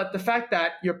 But the fact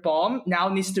that your bomb now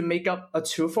needs to make up a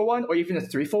 2-for-1 or even a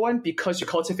 3-for-1 because your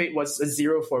cultivate was a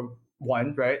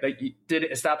 0-for-1, right? Like you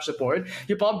didn't establish the board.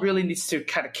 Your bomb really needs to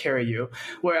kind of carry you.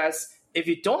 Whereas if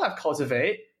you don't have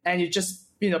cultivate and you just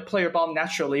play your bomb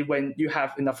naturally when you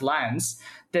have enough lands,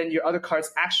 then your other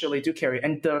cards actually do carry.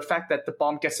 And the fact that the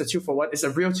bomb gets a 2-for-1 is a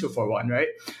real 2-for-1, right?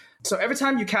 So every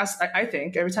time you cast, I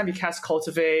think, every time you cast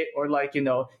Cultivate or like,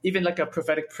 even like a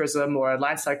Prophetic Prism or a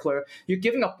Land Cycler, you're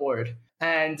giving up board.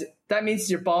 And that means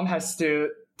your bomb has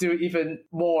to do even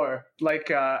more,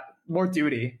 like more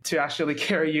duty to actually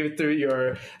carry you through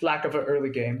your lack of an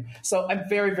early game. So I'm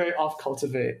very, very off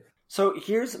Cultivate. So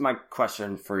here's my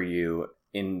question for you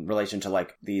in relation to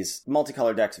like these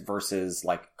multicolored decks versus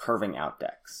like curving out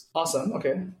decks. Awesome.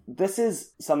 Okay. This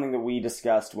is something that we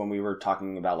discussed when we were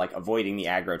talking about like avoiding the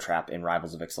aggro trap in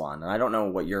Rivals of Ixalan. And I don't know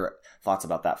what your thoughts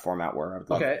about that format were. I'd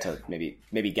love to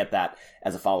maybe get that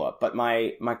as a follow-up. But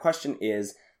my question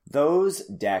is, those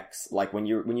decks, like when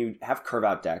you have curve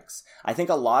out decks, I think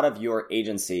a lot of your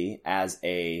agency as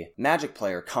a Magic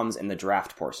player comes in the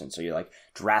draft portion. So you're like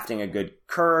drafting a good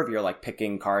curve, you're like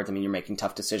picking cards. I mean, you're making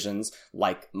tough decisions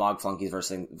like Mog Flunkies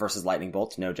versus Lightning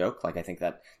Bolt, no joke. Like I think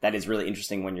that is really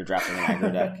interesting when you're drafting an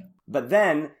aggro deck. But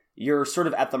then you're sort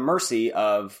of at the mercy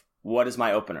of, what is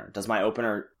my opener? Does my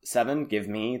opener 7 give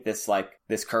me this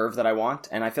curve that I want?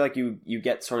 And I feel like you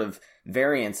get sort of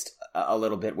varianced a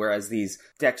little bit, whereas these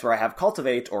decks where I have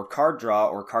Cultivate or Card Draw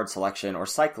or Card Selection or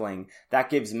Cycling, that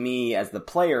gives me as the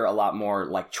player a lot more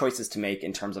like choices to make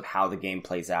in terms of how the game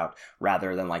plays out,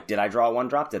 rather than like, did I draw a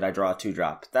 1-drop? Did I draw a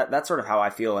 2-drop? That's sort of how I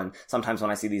feel, and sometimes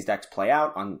when I see these decks play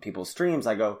out on people's streams,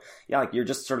 I go, yeah, like you're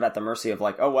just sort of at the mercy of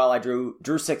like, oh well, I drew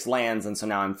 6 lands and so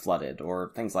now I'm flooded,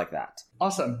 or things like that.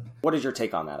 Awesome. What is your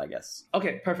take on that, I guess?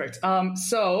 Okay, perfect.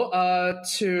 There's a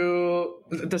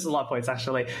lot of points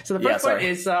actually. So the first one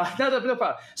is no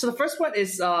problem. So the first one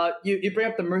is you bring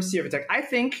up the mercy of a deck. I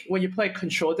think when you play a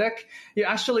control deck, you're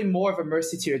actually more of a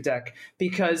mercy to your deck,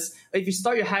 because if you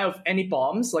start your hand with any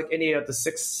bombs, like any of the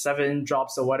 6-7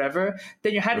 drops or whatever,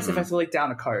 then your hand is effectively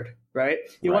down a card, right?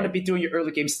 You want to be doing your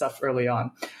early game stuff early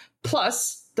on.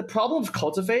 Plus, the problem with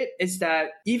Cultivate is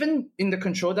that even in the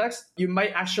control decks, you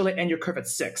might actually end your curve at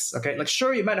 6, okay? Like,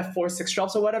 sure, you might have 4-6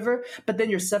 drops or whatever, but then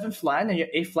your 7th land and your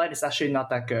 8th land is actually not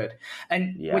that good.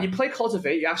 And when you play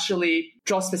Cultivate, you actually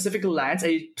draw specific lands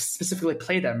and you specifically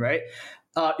play them, right?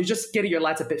 You're just getting your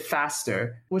lands a bit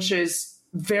faster, which is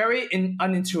very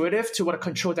unintuitive to what a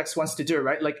control deck wants to do,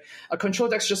 right? Like, a control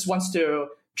deck just wants to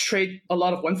trade a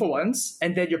lot of 1-for-1s,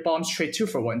 and then your bombs trade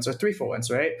 2-for-1s or 3-for-1s,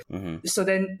 right? So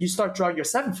then you start drawing your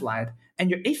 7th land and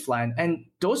your 8th land, and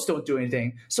those don't do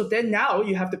anything. So then now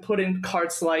you have to put in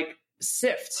cards like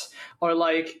Sift, or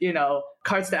like, you know,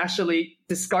 cards that actually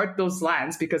discard those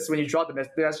lands, because when you draw them,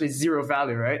 they're actually 0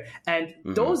 value, right? And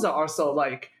those are also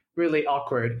like really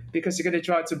awkward, because you're going to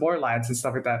draw into more lands and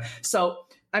stuff like that. So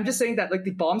I'm just saying that like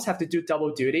the bombs have to do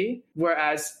double duty,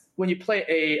 whereas when you play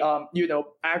a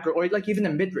aggro or like even a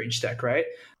mid-range deck, right?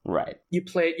 Right. You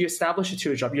establish a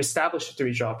 2-drop, you establish a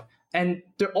 3-drop, and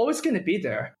they're always going to be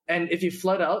there. And if you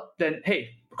flood out, then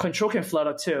hey, control can flood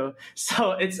out too.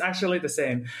 So it's actually the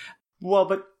same. Well,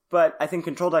 but I think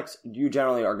control decks, you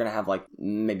generally are going to have like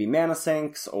maybe mana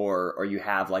sinks, or you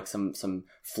have like some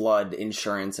flood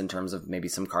insurance in terms of maybe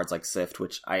some cards like Sift,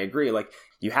 which I agree, like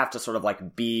you have to sort of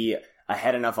like be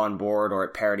ahead enough on board or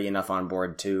at parity enough on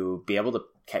board to be able to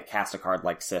cast a card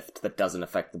like Sift that doesn't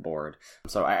affect the board.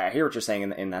 So I hear what you're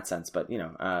saying in that sense, but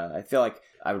I feel like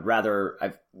I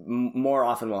more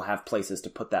often will have places to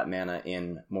put that mana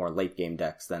in more late game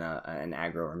decks than an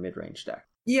aggro or mid range deck.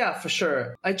 Yeah, for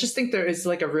sure. I just think there is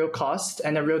like a real cost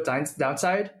and a real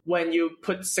downside when you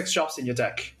put 6 drops in your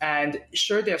deck. And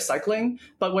sure, they have cycling,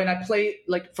 but when I play,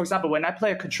 like, for example, when I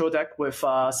play a control deck with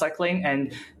cycling,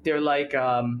 and they're like,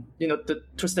 the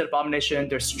Twisted Abomination,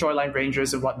 there's Shoreline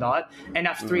Rangers and whatnot, and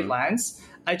I have 3 lands,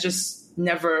 I just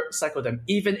never cycle them,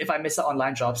 even if I miss out on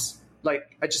land drops.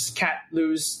 Like, I just can't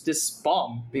lose this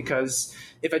bomb, because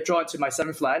if I draw into my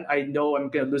 7th land, I know I'm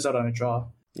going to lose out on a draw.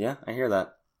 Yeah, I hear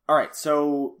that. All right,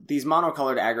 so these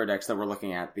monocolored aggro decks that we're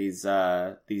looking at, these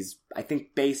I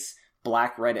think base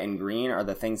black, red, and green are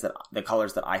the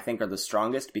colors that I think are the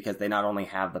strongest, because they not only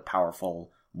have the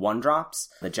powerful 1-drops,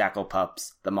 the Jackal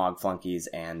Pups, the Mog Flunkies,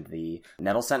 and the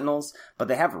Nettle Sentinels, but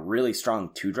they have really strong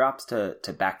 2-drops to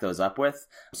back those up with.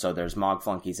 So there's Mog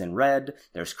Flunkies in red,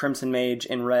 there's Crimson Mage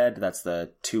in red, that's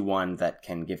the 2-1 that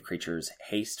can give creatures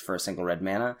haste for a single red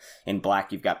mana. In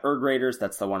black, you've got Urg Raiders,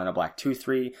 that's the 1 and a black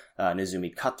 2/3,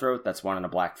 Nizumi Cutthroat, that's 1 and a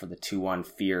black for the 2-1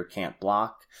 Fear Can't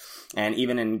Block. And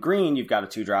even in green, you've got a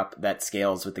 2-drop that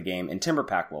scales with the game in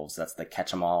Timberpack Wolves, that's the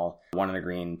Catch 'em All 1 and a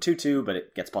green 2/2, but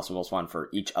it gets +1/+1 for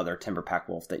each other Timberpack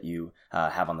Wolf that you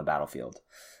have on the battlefield.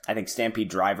 I think Stampede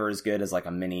Driver is good as like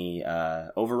a mini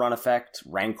overrun effect.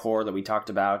 Rancor that we talked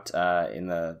about in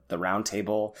the round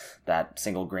table, that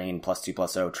single green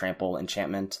 +2/+0 trample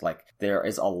enchantment. Like, there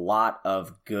is a lot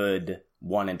of good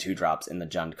 1 and 2 drops in the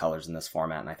Jund colors in this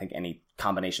format, and I think any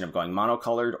combination of going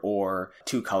monocolored or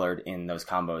 2-colored in those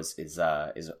combos is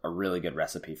a really good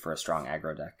recipe for a strong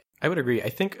aggro deck. I would agree. I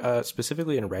think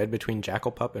specifically in red, between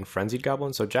Jackal Pup and Frenzied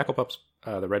Goblin. So Jackal Pup's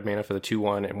the red mana for the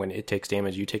 2/1, and when it takes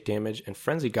damage, you take damage. And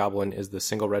Frenzied Goblin is the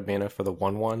single red mana for the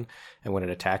 1/1, and when it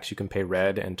attacks, you can pay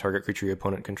red, and target creature your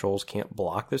opponent controls can't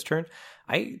block this turn.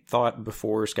 I thought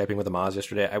before Skyping with Amaz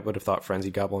yesterday, I would have thought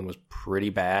Frenzied Goblin was pretty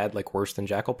bad, like worse than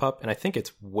Jackal Pup, and I think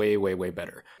it's way, way, way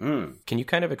better. Can you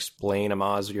kind of explain,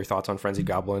 Amaz, your thoughts on Frenzied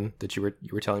Goblin that you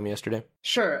were telling me yesterday?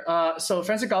 Sure. So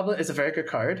Frenzied Goblin is a very good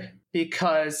card,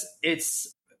 because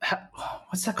it's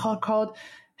what's that called?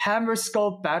 Hammer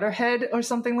Skull Batterhead or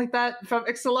something like that from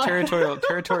Ixalan.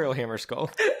 Territorial Hammer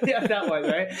Skull. Yeah, that one,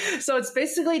 right? So it's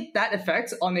basically that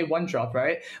effect on a 1-drop,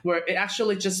 right? Where it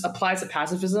actually just applies a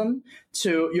pacifism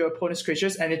to your opponent's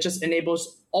creatures, and it just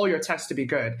enables all your attacks to be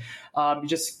good. You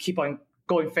just keep on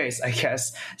going face, I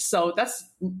guess. So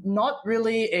that's not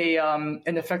really an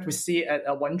effect we see at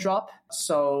a 1-drop.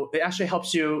 So it actually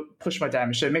helps you push more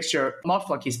damage. So it makes your Mog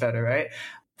Flunkies better, right?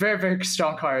 Very, very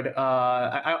strong card.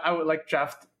 I would like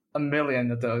draft a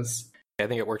million of those. I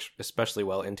think it works especially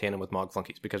well in tandem with Mog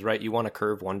Flunkies because, right, you want to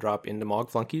curve one drop into Mog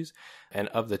Flunkies, and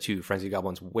of the two, Frenzy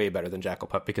Goblin's way better than Jackal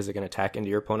Pup because they can attack into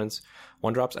your opponent's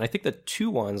one drops. And I think the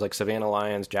 2/1s like Savannah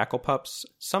Lions, Jackal Pups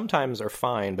sometimes are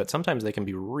fine, but sometimes they can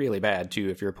be really bad too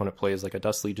if your opponent plays like a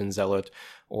Dust Legion Zealot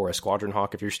or a Squadron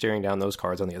Hawk. If you're staring down those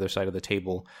cards on the other side of the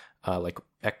table, like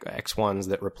X1s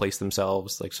that replace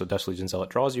themselves, like so Dust Legion Zealot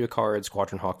draws you a card,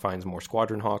 Squadron Hawk finds more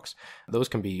Squadron Hawks. Those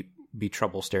can be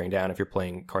trouble staring down if you're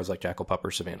playing cards like Jackal Pup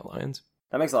or Savannah Lions.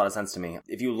 That makes a lot of sense to me.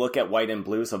 If you look at white and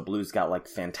blue, so blue's got like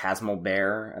Phantasmal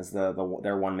Bear as their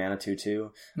 1 mana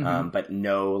 2/2, but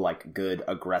no like good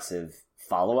aggressive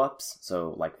follow-ups.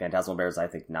 So like Phantasmal Bear is, I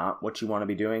think, not what you want to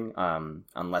be doing,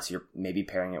 unless you're maybe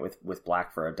pairing it with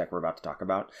black for a deck we're about to talk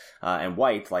about. And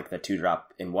white, like the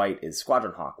 2-drop in white is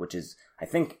Squadron Hawk, which is, I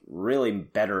think, really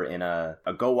better in a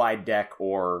go-wide deck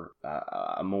or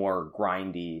a more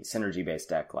grindy synergy-based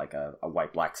deck, like a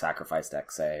white-black sacrifice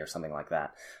deck, say, or something like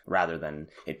that, rather than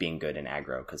it being good in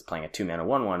aggro, because playing a 2-mana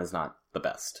 1/1 is not the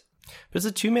best. But it's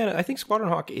a 2-mana, I think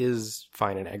Squadron Hawk is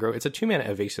fine in aggro. It's a 2-mana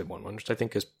evasive 1/1, which I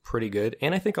think is pretty good.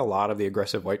 And I think a lot of the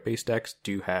aggressive white-based decks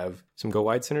do have some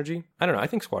go-wide synergy. I don't know, I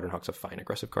think Squadron Hawk's a fine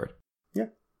aggressive card. Yeah.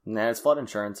 Nah, it's flood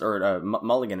insurance, or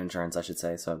mulligan insurance, I should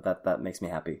say, so that makes me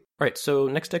happy. All right, so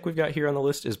next deck we've got here on the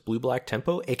list is Blue-Black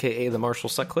Tempo, a.k.a. the Marshall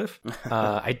Sutcliffe.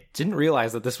 I didn't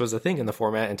realize that this was a thing in the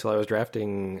format until I was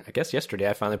drafting, I guess yesterday.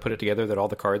 I finally put it together that all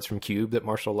the cards from Cube that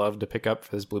Marshall loved to pick up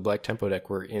for this Blue-Black Tempo deck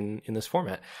were in this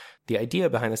format. The idea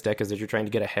behind this deck is that you're trying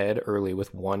to get ahead early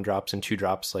with 1-drops and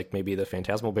 2-drops, like maybe the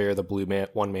Phantasmal Bear, the blue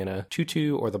 1-mana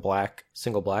 2/2, or the black,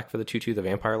 single black for the 2/2, the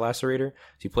Vampire Lacerator.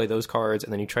 So you play those cards,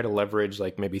 and then you try to leverage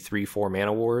like maybe 3-4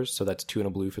 Mana Wars, so that's 2 and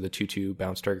a blue for the 2/2,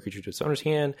 bounce target creature to its owner's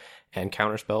hand, and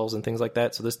counter spells and things like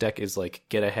that. So this deck is like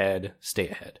get ahead, stay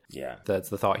ahead. Yeah. That's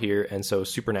the thought here. And so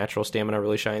Supernatural Stamina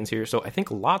really shines here. So I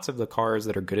think lots of the cards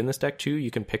that are good in this deck too,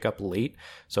 you can pick up late.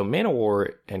 So Mana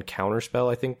War and counter spell,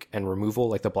 I think, and removal,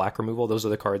 like the black removal, those are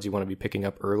the cards you want to be picking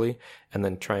up early, and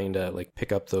then trying to like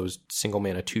pick up those single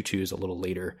mana 2/2s a little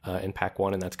later in pack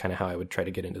 1. And that's kind of how I would try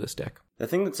to get into this deck. The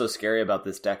thing that's so scary about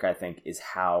this deck, I think, is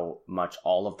how much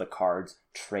all of the cards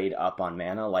trade up on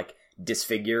mana. Like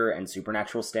Disfigure and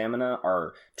Supernatural Stamina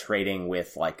are trading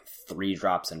with like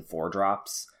 3-drops and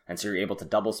 4-drops. And so you're able to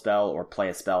double spell or play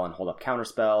a spell and hold up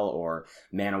counterspell, or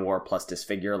Mana War plus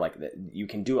Disfigure. Like you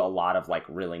can do a lot of like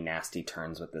really nasty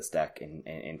turns with this deck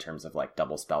in terms of like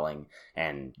double spelling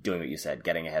and doing what you said,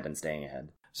 getting ahead and staying ahead.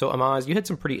 So Amaz, you had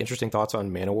some pretty interesting thoughts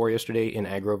on Mana War yesterday in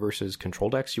aggro versus control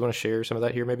decks. You want to share some of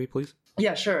that here maybe, please?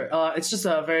 Yeah, sure. It's just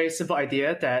a very simple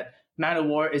idea that Mana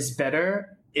War is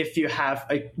better if you have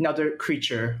another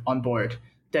creature on board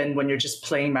than when you're just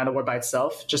playing Mana War by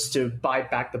itself, just to buy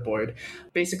back the board.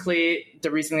 Basically,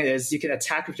 the reason is you can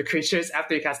attack with your creatures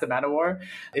after you cast the Mana War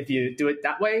if you do it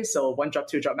that way. So 1-drop,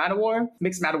 2-drop Mana War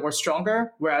makes Mana War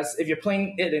stronger, whereas if you're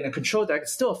playing it in a control deck,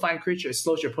 it's still a fine creature. It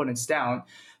slows your opponents down.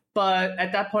 But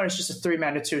at that point, it's just a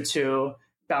 3-mana 2/2,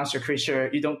 bounce your creature.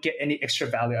 You don't get any extra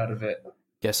value out of it.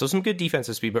 Yeah, so some good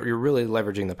defensive speed, but you're really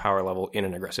leveraging the power level in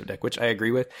an aggressive deck, which I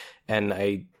agree with. And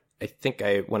I think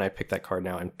when I pick that card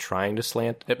now, I'm trying to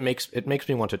slant. It makes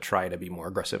me want to try to be more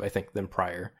aggressive, I think, than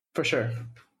prior. For sure.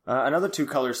 Another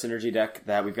 2-color synergy deck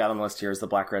that we've got on the list here is the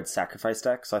Black-Red Sacrifice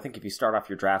deck. So I think if you start off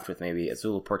your draft with maybe a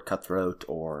Zulaport Cutthroat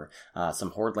or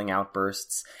some Hordling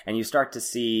Outbursts, and you start to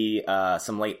see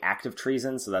some late Active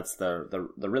Treason, so that's the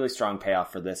really strong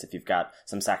payoff for this. If you've got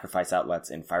some sacrifice outlets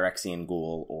in Phyrexian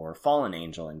Ghoul or Fallen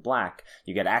Angel in black,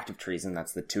 you get Active Treason,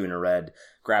 that's the 2 in a red,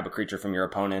 grab a creature from your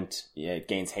opponent, it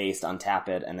gains haste, untap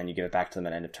it, and then you give it back to them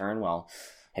at end of turn. Well,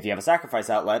 if you have a sacrifice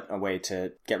outlet, a way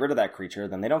to get rid of that creature,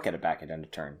 then they don't get it back at end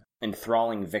of turn.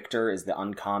 Enthralling Victor is the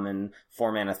uncommon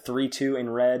 4-mana 3/2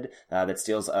 in red that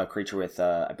steals a creature with,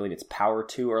 I believe it's power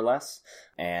 2 or less.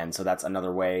 And so that's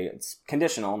another way, it's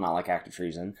conditional, not like Active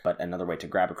Treason, but another way to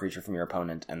grab a creature from your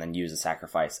opponent and then use a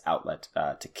sacrifice outlet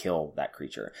to kill that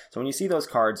creature. So when you see those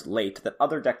cards late that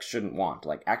other decks shouldn't want,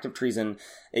 like Active Treason,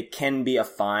 it can be a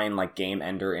fine like game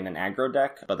ender in an aggro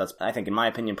deck, but that's, I think, in my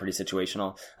opinion, pretty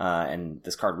situational. And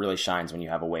this card really shines when you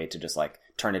have a way to just like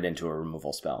turn it into a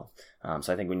removal spell.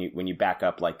 So I think when you back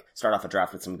up, like start off a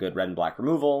draft with some good red and black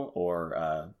removal,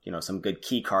 or some good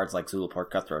key cards like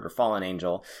Zulaport Cutthroat or Fallen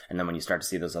Angel, and then when you start to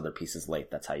see those other pieces late,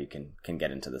 that's how you can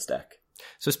get into this deck.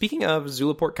 So speaking of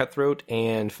Zulaport Cutthroat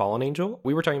and Fallen Angel,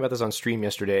 we were talking about this on stream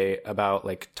yesterday about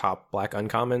like top black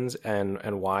uncommons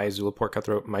and why Zulaport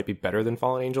Cutthroat might be better than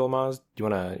Fallen Angel. Amaz, do you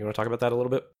wanna talk about that a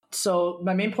little bit? So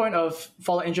my main point of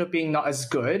Fallen Angel being not as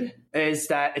good is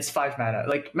that it's 5 mana.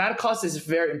 Like, mana cost is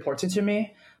very important to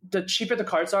me. the cheaper the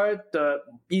cards are, the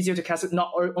easier to cast it,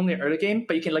 not only early game,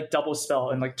 but you can like double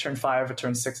spell in like turn 5 or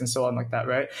turn 6 and so on like that,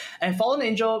 right? And Fallen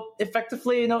Angel,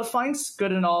 effectively, Fine's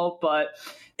good and all, but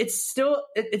it's still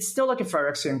like a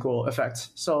Phyrexian Ghoul effect.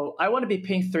 So I want to be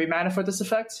paying 3 mana for this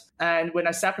effect. And when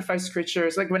I sacrifice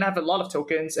creatures, like when I have a lot of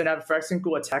tokens and I have a Phyrexian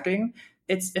Ghoul attacking,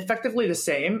 it's effectively the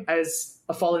same as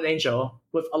a Fallen Angel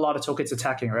with a lot of tokens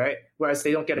attacking, right? Whereas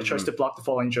they don't get a choice to block the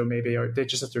Fallen Angel maybe, or they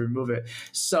just have to remove it.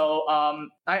 So I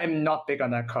am not big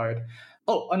on that card.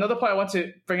 Oh, another point I want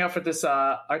to bring up for this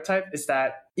archetype is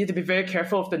that you have to be very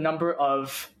careful of the number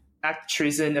of Act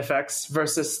Treason effects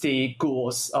versus the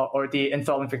ghouls or the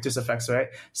Enthralling Victus effects, right?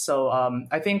 So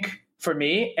I think for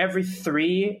me, every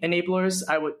 3 enablers,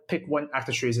 I would pick 1 Act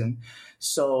of Treason.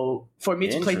 So for me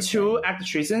to play 2 Act of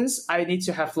Treasons, I need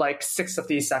to have like 6 of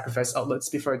these sacrifice outlets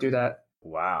before I do that.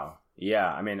 Wow.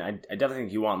 Yeah, I mean, I definitely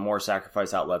think you want more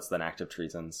sacrifice outlets than active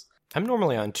treasons. I'm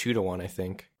normally on 2-1, I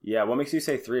think. Yeah, what makes you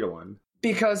say 3-1?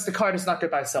 Because the card is not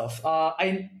good by itself.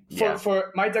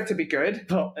 For my deck to be good,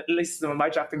 well, at least my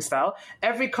drafting style,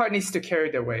 every card needs to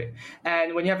carry their weight.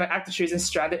 And when you have an Active Treason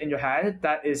stranded in your hand,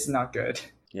 that is not good.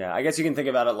 Yeah, I guess you can think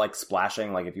about it like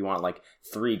splashing. Like if you want like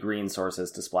 3 green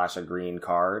sources to splash a green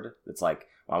card, it's like,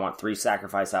 well, I want 3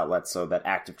 sacrifice outlets so that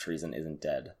Active Treason isn't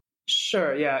dead.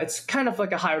 Sure, yeah. It's kind of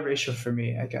like a high ratio for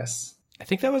me, I guess. I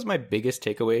think that was my biggest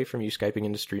takeaway from you Skyping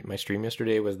into my stream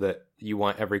yesterday, was that you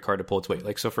want every card to pull its weight.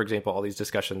 Like, so for example, all these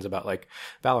discussions about like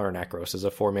Valor Anakros as a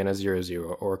 4-mana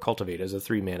 0/0 or Cultivate as a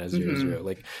 3-mana 0/0.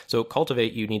 Like, so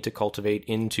Cultivate, you need to cultivate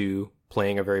into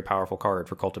playing a very powerful card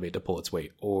for Cultivate to pull its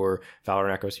weight. Or Valor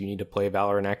Anakros, you need to play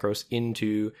Valor Anakros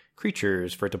into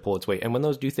creatures for it to pull its weight. And when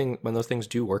those things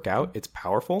do work out, it's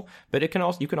powerful. But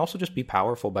you can also just be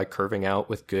powerful by curving out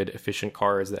with good, efficient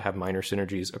cards that have minor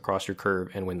synergies across your curve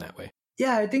and win that way.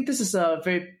 Yeah, I think this is a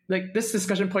very, like, this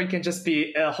discussion point can just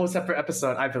be a whole separate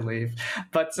episode, I believe.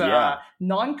 But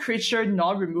non-creature,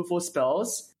 non-removal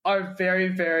spells are very,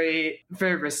 very,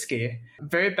 very risky.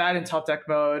 Very bad in top deck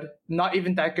mode. Not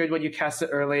even that good when you cast it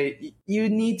early. You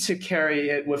need to carry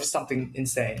it with something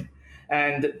insane.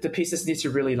 And the pieces need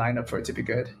to really line up for it to be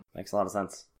good. Makes a lot of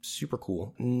sense. Super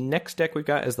cool. Next deck we've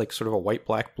got is like sort of a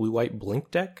white-black, blue-white blink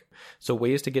deck. So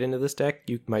ways to get into this deck,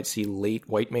 you might see late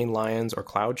White Mane Lions or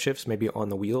Cloud Shifts maybe on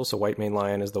the wheel. So White Mane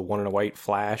Lion is the 1 and a white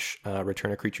flash,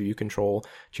 return a creature you control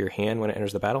to your hand when it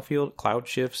enters the battlefield. Cloud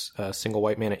Shifts, single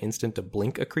white mana instant to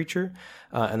blink a creature.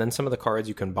 And then some of the cards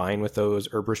you combine with those: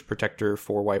 Herber's Protector,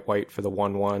 4 white for the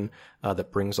 1/1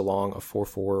 that brings along a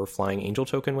 4/4 Flying Angel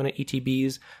token when it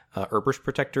ETBs. Herber's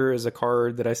Protector is a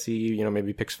card that I see,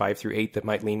 maybe picks 5 through 8 that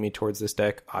might lean me towards this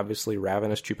deck. Obviously,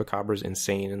 Ravenous Chupacabra is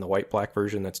insane in the white-black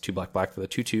version. That's 2 black for the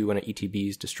 2/2 when it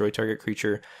ETBs, destroy target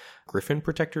creature. Griffin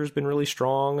Protector has been really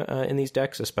strong in these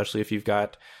decks, especially if you've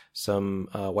got some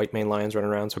White Mane Lions running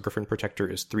around. So Griffin Protector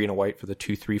is 3 and a white for the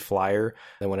 2/3 flyer.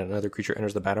 Then when another creature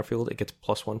enters the battlefield, it gets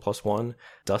 +1/+1.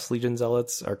 Dust Legion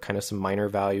Zealots are kind of some minor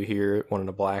value here. 1 and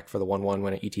a black for the 1/1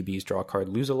 when it ETBs, draw a card,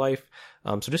 lose a life.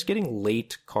 So just getting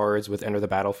late cards with enter the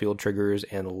battlefield triggers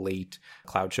and late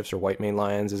Cloud Shifts or White Mane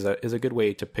Lions is a good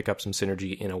way to pick up some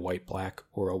synergy in a white-black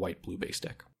or a white-blue base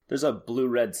deck. There's a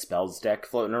blue-red spells deck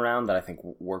floating around that I think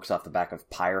works off the back of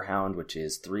Pyrehound, which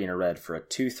is 3 and a red for a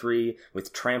 2/3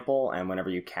 with trample, and whenever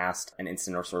you cast an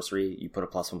instant or sorcery, you put a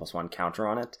 +1/+1 counter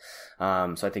on it.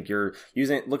 So I think you're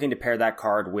looking to pair that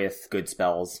card with good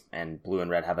spells, and blue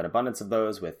and red have an abundance of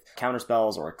those with counter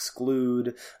spells or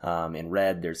exclude. In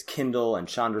red, there's Kindle and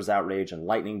Chandra's Outrage and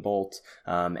Lightning Bolt,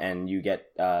 and you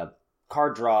get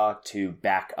card draw to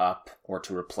back up or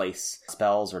to replace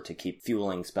spells or to keep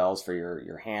fueling spells for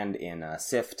your hand in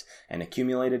Sift and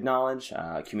Accumulated Knowledge.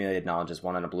 Accumulated Knowledge is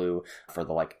 1 and a blue for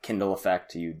the Kindle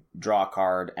effect. You draw a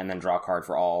card and then draw a card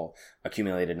for all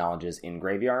Accumulated Knowledges in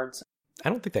graveyards. I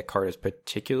don't think that card is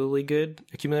particularly good,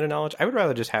 Accumulated Knowledge. I would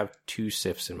rather just have 2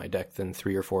 Sifts in my deck than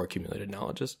 3 or 4 Accumulated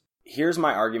Knowledges. Here's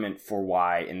my argument for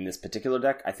why in this particular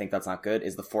deck I think that's not good,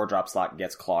 is the 4-drop slot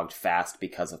gets clogged fast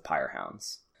because of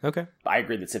Pyrehounds. Okay. I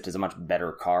agree that Sift is a much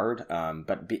better card,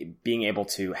 but being able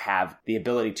to have the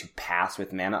ability to pass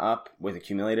with mana up with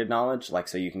Accumulated Knowledge,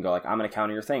 so you can go I'm going to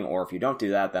counter your thing, or if you don't do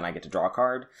that, then I get to draw a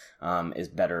card, is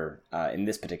better in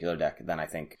this particular deck than I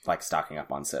think stocking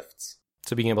up on Sifts.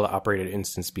 So being able to operate at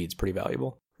instant speed is pretty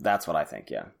valuable. That's what I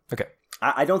think, yeah. Okay.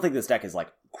 I don't think this deck is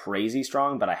crazy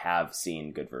strong, but I have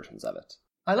seen good versions of it.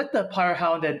 I like the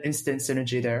Pyrehound and instant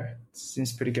synergy there. It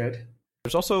seems pretty good.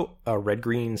 There's also a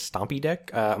red-green Stompy deck.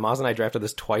 Amaz and I drafted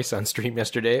this twice on stream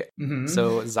yesterday. Mm-hmm.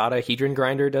 So Zada Hedron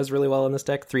Grinder does really well in this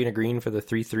deck. 3 and a green for the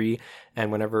 3/3.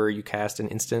 And whenever you cast an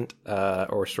instant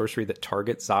or sorcery that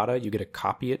targets Zada, you get to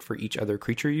copy it for each other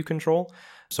creature you control.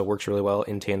 so it works really well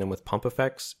in tandem with pump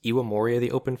effects. Iwamoria,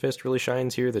 the Open Fist, really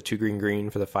shines here, the 2 green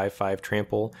for the 5/5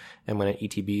 trample, and when it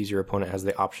ETBs, your opponent has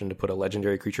the option to put a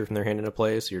legendary creature from their hand into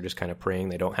play, so you're just kind of praying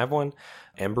they don't have one.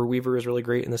 Ember Weaver is really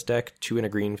great in this deck, 2 and a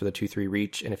green for the 2/3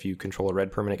 reach, and if you control a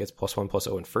red permanent, it gets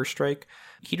 +1/+0 in first strike.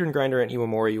 Hedron Grinder and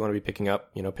Iwamoria you want to be picking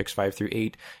up, picks 5 through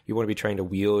 8. You want to be trying to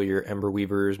wheel your Ember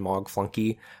Weaver's Mog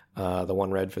Flunky, the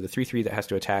 1 red for the 3/3 that has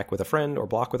to attack with a friend or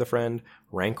block with a friend.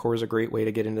 Rancor is a great way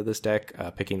to get into this deck,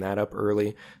 picking that up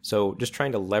early. So just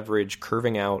trying to leverage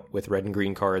curving out with red and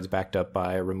green cards backed up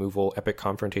by removal. Epic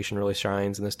Confrontation really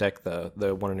shines in this deck,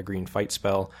 the 1 and a green fight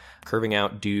spell, curving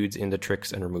out dudes into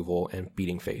tricks and removal and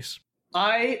beating face.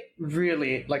 I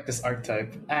really like this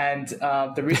archetype, and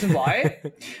the reason why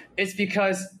is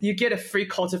because you get a free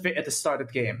cultivate at the start of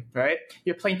the game, right?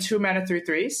 You're playing 2 mana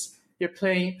 3/3s, you're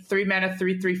playing 3 mana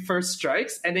 3/3 first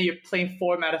strikes, and then you're playing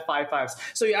 4 mana 5/5s.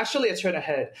 So you're actually a turn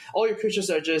ahead. All your creatures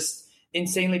are just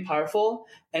insanely powerful,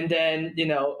 and then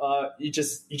you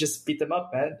just beat them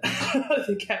up, man.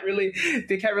 they can't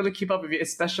really keep up with you,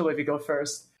 especially if you go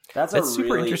first. That's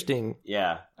super interesting.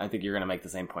 Yeah, I think you're going to make the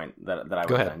same point that I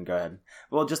Go was ahead. then. Go ahead.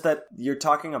 Well, just that you're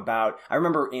talking about... I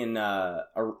remember in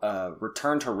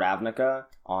Return to Ravnica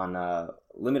on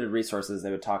limited resources,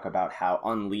 they would talk about how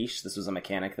Unleash, this was a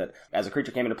mechanic that as a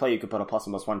creature came into play, you could put a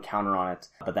 +1/+1 counter on it,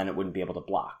 but then it wouldn't be able to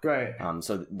block. Right.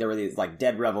 So there were these, like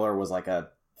Dead Reveler was like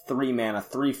a 3 mana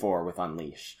 3/4 with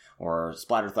Unleash, or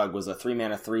Splatterthug was a 3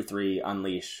 mana 3/3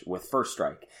 Unleash with First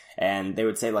Strike. And they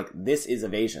would say, like, this is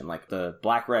evasion. Like, the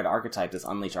black-red archetype, this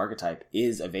Unleash archetype,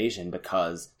 is evasion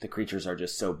because the creatures are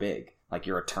just so big. Like,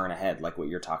 you're a turn ahead, like what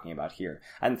you're talking about here.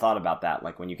 I hadn't thought about that,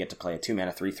 like when you get to play a 2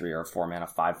 mana 3/3 or a 4 mana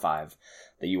 5/5,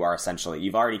 that you are essentially,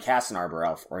 you've already cast an Arbor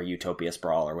Elf or a Utopia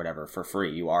Sprawl or whatever for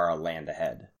free. You are a land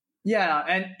ahead. Yeah,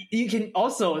 and you can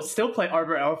also still play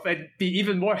Arbor Elf and be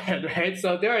even more ahead, right?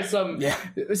 So there are some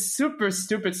super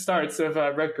stupid starts with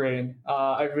Red Grain.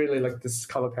 I really like this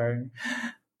color pairing.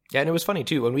 Yeah, and it was funny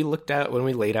too when we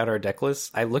laid out our deck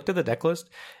list. I looked at the deck list,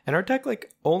 and our deck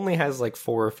only has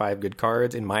 4 or 5 good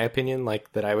cards, in my opinion,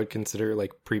 that I would consider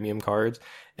premium cards,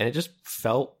 and it just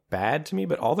felt bad to me.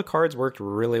 But all the cards worked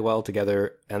really well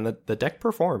together, and the deck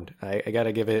performed. I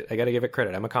gotta give it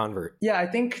credit. I'm a convert. Yeah, I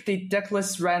think the deck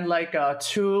list ran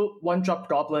 2 1-drop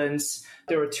goblins.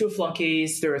 There were 2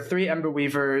 flunkies. There were 3 Ember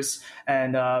Weavers,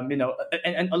 and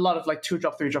and a lot of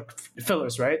 2-drop, 3-drop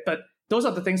fillers, right? But those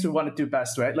are the things we want to do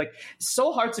best, right? It's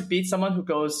so hard to beat someone who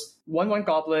goes 1/1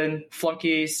 goblin,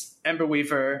 flunkies, Ember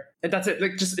Weaver, and that's it.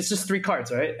 It's just 3 cards,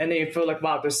 right? And then you feel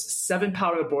wow, there's 7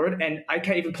 power on the board, and I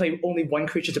can't even play only 1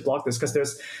 creature to block this because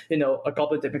there's a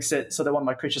goblin that makes it so that one of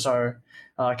my creatures are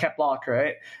can't block,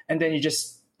 right? And then you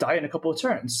just die in a couple of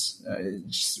turns.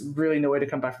 Just really no way to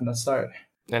come back from that start.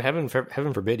 And heaven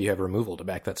forbid you have removal to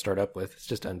back that start up with. It's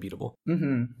just unbeatable.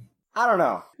 Mm-hmm. I don't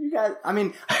know. You guys, I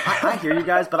mean, I hear you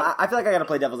guys, but I feel like I gotta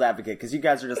play devil's advocate because you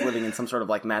guys are just living in some sort of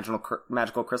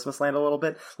magical Christmas land a little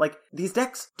bit. These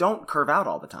decks don't curve out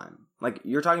all the time.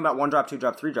 You're talking about 1-drop,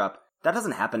 2-drop, 3-drop. That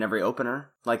doesn't happen every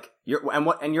opener.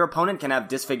 Your opponent can have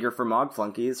Disfigure for Mog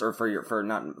Flunkies or for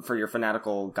your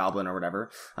Fanatical Goblin or whatever,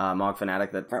 Mog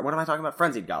Fanatic. What am I talking about?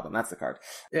 Frenzied Goblin. That's the card.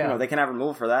 Yeah. They can have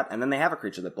removal for that, and then they have a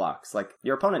creature that blocks.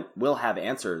 Your opponent will have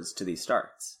answers to these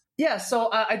starts. Yeah, so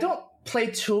I don't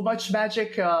play too much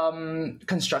Magic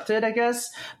constructed, I guess,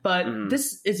 but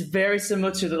this is very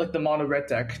similar to the mono red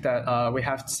deck that we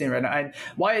have seen right now. And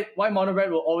why mono red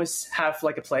will always have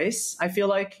a place, I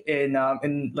feel in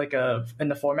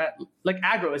the format.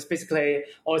 Aggro is basically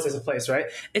always has a place, right?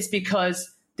 It's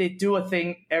because they do a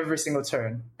thing every single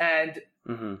turn. And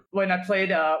when I played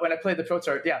the Pro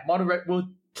Tour, mono red will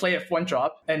play a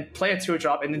 1-drop and play a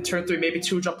 2-drop, and then turn 3 maybe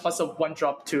 2-drop plus a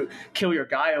 1-drop to kill your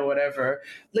guy or whatever.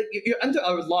 You're under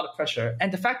a lot of pressure,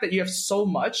 and the fact that you have so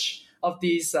much of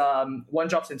these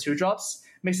 1-drops and 2-drops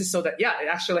makes it so that it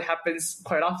actually happens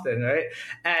quite often, right?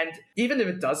 And even if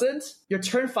it doesn't, your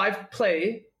turn 5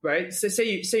 play, right? So say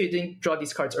you didn't draw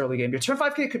these cards early game, your turn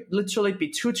 5 could literally be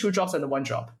 2 2-drops and a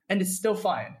 1-drop, and it's still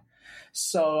fine.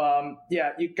 So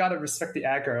you gotta respect the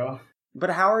aggro. But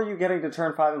how are you getting to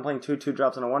turn 5 and playing 2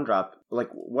 2-drops and a 1-drop?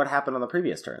 What happened on the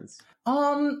previous turns?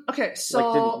 Okay,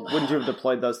 so wouldn't you have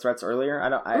deployed those threats earlier?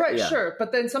 Sure.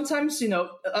 But then sometimes,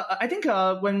 I think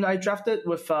when I drafted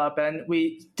with Ben,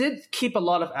 we did keep a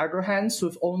lot of aggro hands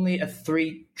with only a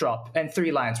 3-drop and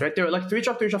 3 lands, right? They were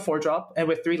 3-drop, 3-drop, 4-drop, and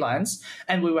with 3 lands,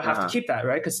 and we would have to keep that,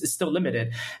 right? Because it's still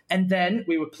limited. And then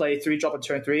we would play 3-drop on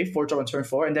turn 3, 4-drop on turn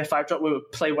 4, and then 5-drop we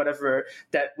would play whatever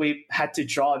that we had to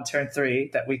draw on turn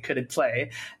 3 that we couldn't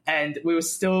play, and we would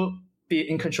still be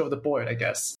in control of the board, I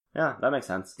guess. Yeah, that makes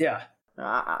sense. Yeah.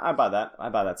 I buy that. I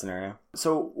buy that scenario.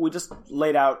 So we just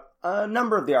laid out a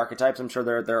number of the archetypes. I'm sure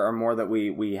there are more that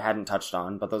we hadn't touched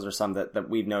on, but those are some that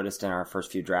we've noticed in our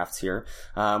first few drafts here.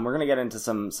 We're going to get into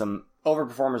some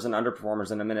overperformers and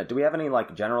underperformers in a minute. Do we have any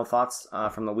like general thoughts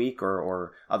from the week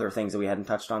or other things that we hadn't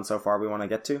touched on so far we want to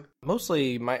get to?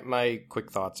 Mostly my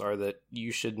quick thoughts are that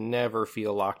you should never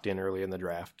feel locked in early in the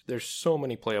draft. There's so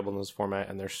many playable in this format,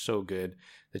 and they're so good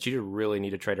that you really need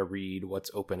to try to read what's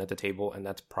open at the table, and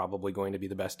that's probably going to be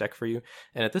the best deck for you.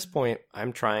 And at this point,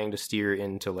 I'm trying to steer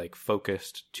into like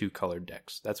focused 2-colored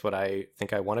decks. That's what I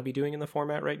think I want to be doing in the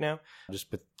format right now, just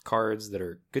with cards that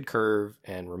are good curve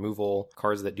and removal,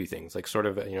 cards that do things like sort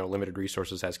of, limited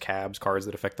resources has cabs, cards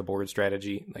that affect the board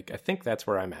strategy. Like, I think that's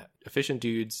where I'm at. Efficient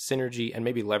dudes, synergy, and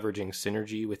maybe leveraging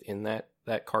synergy within that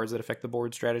cards that affect the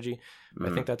board strategy. I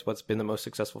think that's what's been the most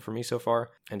successful for me so far.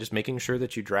 And just making sure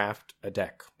that you draft a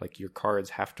deck. Like, your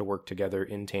cards have to work together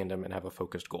in tandem and have a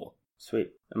focused goal.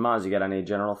 Sweet. Amaz, you got any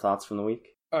general thoughts from the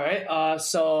week? All right.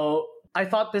 So I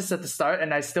thought this at the start,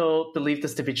 and I still believe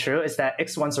this to be true, is that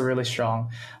X1s are really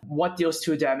strong. What deals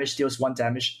 2 damage deals 1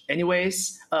 damage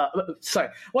anyways.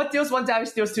 What deals 1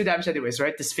 damage deals 2 damage anyways,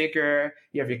 right? Disfigure,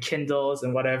 you have your Kindles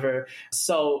and whatever.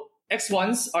 So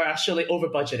X1s are actually over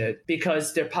budgeted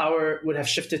because their power would have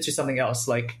shifted to something else,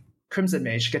 like Crimson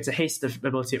Mage gets a haste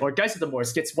ability, or Geist of the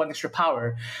Moors gets 1 extra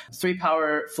power. 3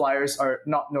 power flyers are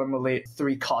not normally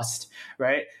 3 cost,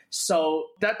 right? So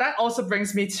that also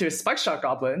brings me to Spike Shot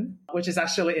Goblin, which is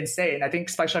actually insane. I think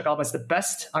Spike Shot Goblin is the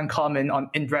best uncommon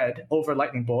in red over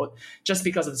Lightning Bolt, just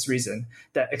because of this reason,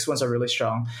 that X1s are really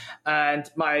strong. And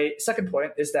my second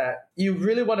point is that you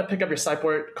really want to pick up your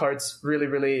sideboard cards really,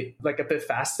 really like a bit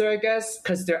faster, I guess,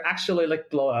 because they're actually like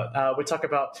blowout. We talk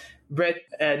about red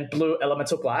and blue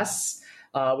elemental blasts,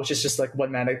 which is just like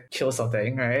 1 mana kill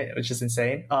something, right? Which is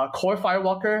insane. Core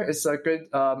Firewalker is a good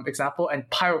example, and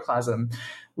Pyroclasm,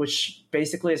 which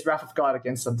basically is Wrath of God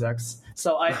against some decks.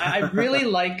 So I really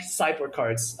like sideboard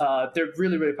cards. They're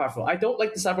really, really powerful. I don't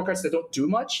like the sideboard cards that don't do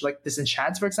much, like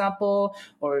Disenchant, for example,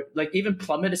 or like even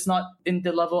Plummet is not in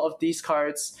the level of these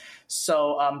cards.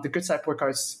 So the good sideboard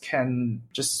cards can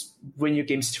just win you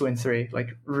games 2 and 3,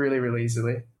 like really, really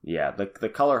easily. Yeah, the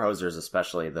color hosers,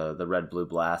 especially the red blue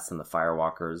blasts and the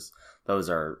firewalkers, those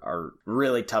are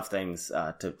really tough things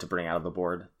to bring out of the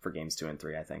board for games 2 and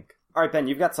 3, I think. All right, Ben,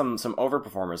 you've got some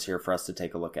overperformers here for us to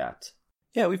take a look at.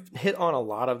 Yeah, we've hit on a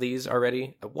lot of these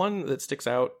already. One that sticks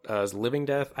out is Living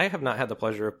Death. I have not had the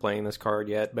pleasure of playing this card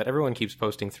yet, but everyone keeps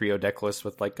posting 3-0 deck lists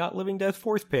with like, got Living Death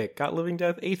 4th pick, got Living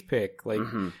Death 8th pick. Like,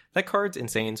 that card's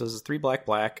insane. So this is 3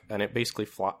 black, and it basically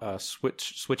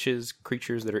switches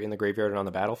creatures that are in the graveyard and on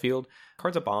the battlefield.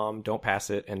 Card's a bomb, don't pass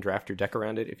it, and draft your deck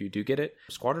around it if you do get it.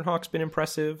 Squadron Hawk's been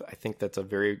impressive. I think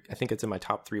it's in my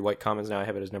top 3 white commons now. I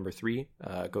have it as number 3.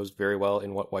 It goes very well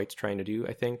in what white's trying to do,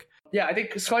 I think. Yeah, I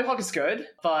think Squadron Hawk is good,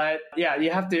 but yeah,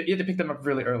 you have to pick them up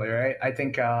really early, right? I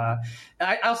think I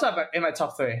also have it in my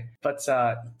top 3, but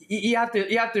you have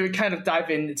to kind of dive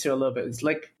into a little bit. It's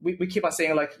like we keep on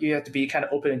saying like you have to be kind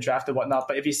of open and draft and whatnot,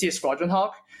 but if you see a Squadron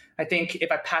Hawk, I think if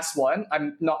I pass one,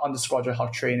 I'm not on the Squadron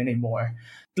Hawk train anymore.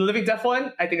 The Living Death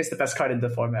one, I think it's the best card in the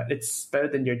format. It's better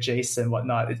than your Jace and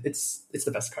whatnot. It's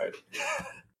the best card.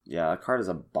 Yeah, that card is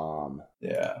a bomb.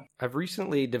 Yeah. I've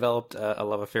recently developed a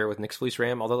love affair with Nyx Fleece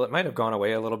Ram, although it might have gone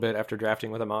away a little bit after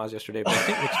drafting with Amaz yesterday. But I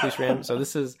think Nyx Fleece Ram, so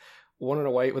this is 1 and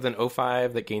a white with an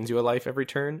 0/5 that gains you a life every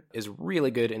turn, is really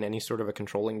good in any sort of a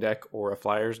controlling deck or a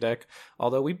flyers deck.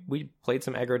 Although we played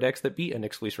some aggro decks that beat a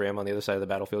Nyx Fleece Ram on the other side of the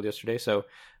battlefield yesterday. So,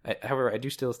 however, I do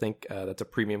still think that's a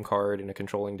premium card in a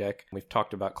controlling deck. We've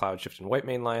talked about Cloud Shift and White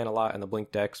Mane Lion a lot in the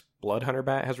Blink decks. Blood Hunter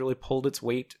Bat has really pulled its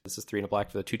weight. This is 3 and a black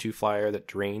for the 2/2 flyer that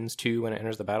drains 2 when it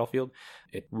enters the battlefield.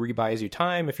 It rebuys you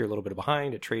time if you're a little bit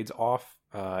behind. It trades off.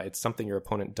 It's something your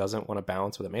opponent doesn't want to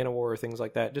balance with a mana war or things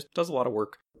like that. It just does a lot of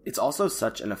work. It's also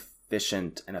such an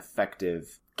efficient and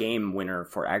effective game winner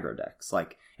for aggro decks.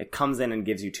 Like, it comes in and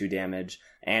gives you 2 damage,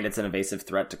 and it's an evasive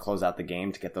threat to close out the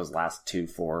game to get those last 2,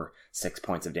 4, 6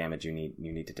 points of damage you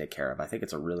need to take care of. I think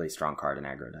it's a really strong card in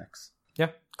aggro decks. Yeah,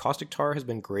 Caustic Tar has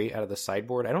been great out of the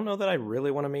sideboard. I don't know that I really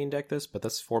want to main deck this, but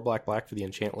that's 4 black for the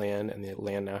enchant land, and the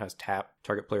land now has tap.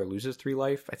 Target player loses 3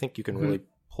 life. I think you can really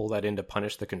pull that in to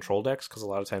punish the control decks, because a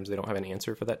lot of times they don't have an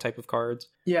answer for that type of cards.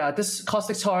 Yeah, this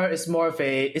Caustic Tar is more of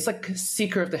it's like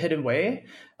Seeker of the Hidden Way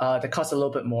that costs a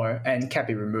little bit more and can't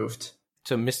be removed.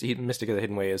 So Mystic of the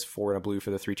Hidden Way is 4 and a blue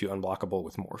for the 3/2 unblockable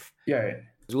with Morph. Yeah, right.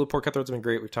 Zulaport Cutthroat's been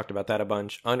great. We've talked about that a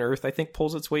bunch. Unearth, I think,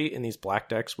 pulls its weight in these black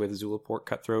decks with Zulaport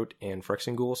Cutthroat and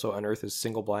Phyrexian Ghoul. So Unearth is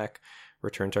single black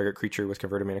return target creature with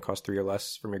converted mana cost 3 or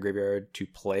less from your graveyard to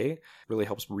play. Really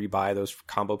helps rebuy those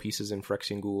combo pieces in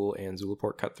Phyrexian Ghoul and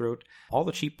Zulaport Cutthroat. All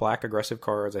the cheap black aggressive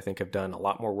cards I think have done a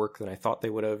lot more work than I thought they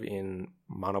would have in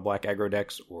mono black aggro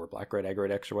decks or black red aggro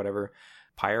decks or whatever.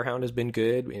 Pyrehound has been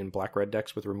good in black-red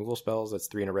decks with removal spells. That's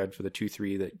 3 and a red for the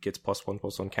 2/3 that gets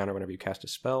 +1/+1 counter whenever you cast a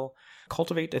spell.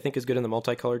 Cultivate, I think, is good in the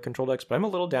multicolored control decks, but I'm a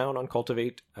little down on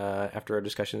Cultivate after our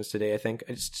discussions today, I think.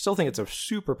 I still think it's a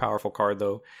super powerful card,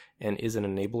 though, and is an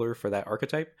enabler for that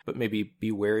archetype, but maybe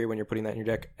be wary when you're putting that in your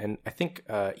deck. And I think,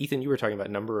 Ethan, you were talking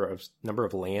about number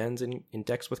of lands in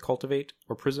decks with Cultivate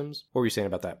or Prisms. What were you saying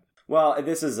about that? Well,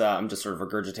 this is, I'm just sort of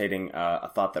regurgitating a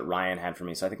thought that Ryan had for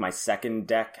me. So I think my second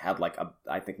deck had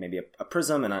maybe a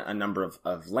Prism and a number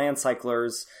of land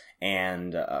cyclers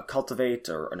and a Cultivate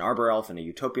or an Arbor Elf and a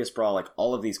Utopia Sprawl, like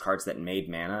all of these cards that made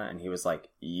mana. And he was like,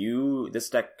 this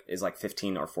deck is like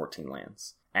 15 or 14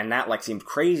 lands. And that like seemed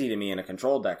crazy to me in a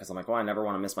control deck because I'm like, well, I never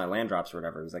want to miss my land drops or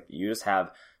whatever. He's like, you just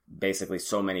have basically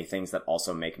so many things that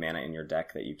also make mana in your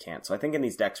deck that you can't. So I think in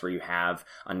these decks where you have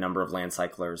a number of land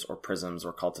cyclers or prisms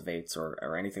or cultivates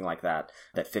or anything like that,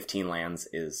 that 15 lands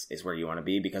is where you want to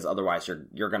be, because otherwise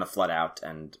you're going to flood out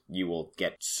and you will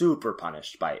get super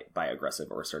punished by aggressive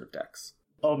or assertive decks.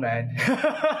 Oh man.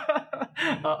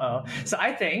 Uh-oh. So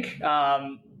I think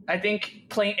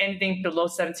playing anything below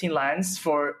 17 lands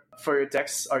for your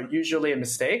decks are usually a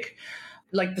mistake.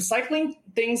 Like the cycling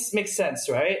things make sense,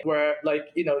 right? Where like,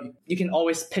 you can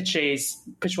always pitch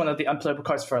one of the unplayable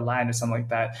cards for a land or something like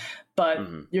that. But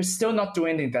you're still not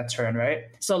doing anything that turn, right?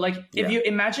 So like if you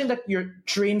imagine that your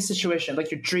dream situation, like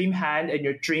your dream hand and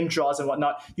your dream draws and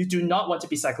whatnot, you do not want to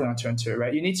be cycling on turn 2,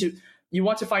 right? You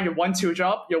want to find your 1/2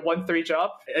 drop, your 1/3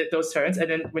 drop at those turns.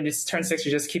 And then when it's turn 6,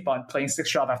 you just keep on playing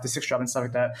 6 drop after 6 drop and stuff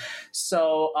like that.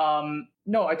 So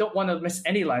no, I don't want to miss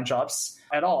any line drops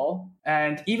at all.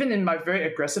 And even in my very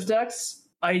aggressive decks,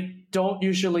 I don't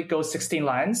usually go 16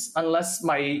 lines unless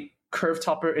my curve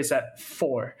topper is at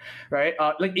 4, right?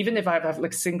 Like even if I have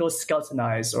like single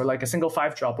Skeletonize or like a single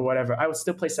 5 drop or whatever, I would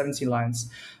still play 17 lines.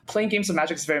 Playing games of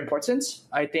Magic is very important.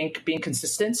 I think being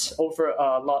consistent over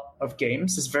a lot of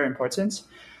games is very important.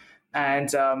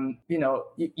 And,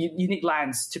 you need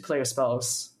lands to play your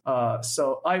spells.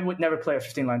 So I would never play a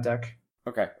 15-line deck.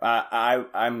 Okay,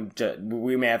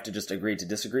 we may have to just agree to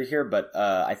disagree here, but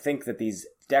I think that these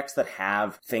decks that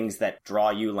have things that draw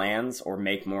you lands or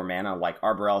make more mana, like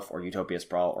Arbor Elf or Utopia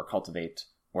Sprawl or Cultivate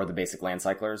or the basic land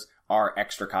cyclers, are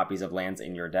extra copies of lands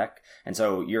in your deck. And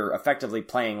so you're effectively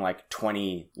playing like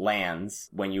 20 lands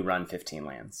when you run 15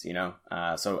 lands,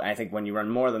 So I think when you run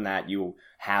more than that, you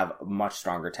have a much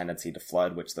stronger tendency to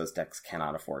flood, which those decks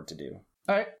cannot afford to do.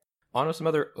 All right. On with some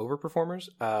other overperformers.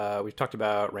 We've talked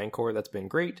about Rancor, that's been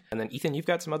great. And then, Ethan, you've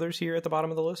got some others here at the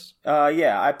bottom of the list?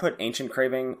 Yeah, I put Ancient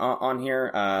Craving on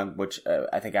here, which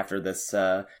I think after this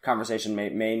conversation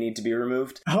may need to be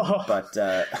removed. But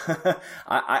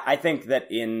I think that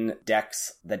in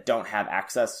decks that don't have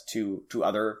access to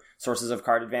other sources of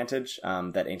card advantage,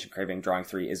 that Ancient Craving drawing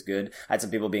 3 is good. I had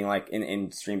some people being like, in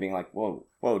stream being like, whoa,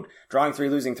 drawing 3,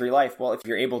 losing 3 life. Well, if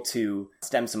you're able to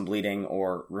stem some bleeding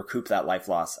or recoup that life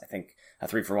loss, I think a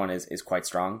 3-for-1 is quite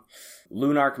strong.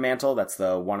 Lunarch Mantle, that's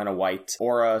the 1 and a white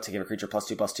aura to give a creature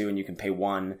 +2/+2, and you can pay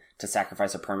 1 to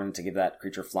sacrifice a permanent to give that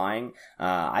creature flying.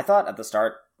 I thought at the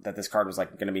start that this card was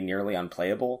like going to be nearly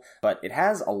unplayable, but it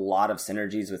has a lot of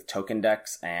synergies with token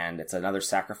decks, and it's another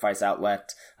sacrifice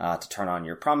outlet to turn on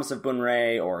your Promise of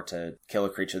Bunrei or to kill a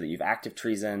creature that you've active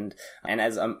treasoned. And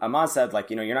as Amaz said,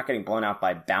 like, you're not getting blown out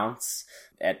by bounce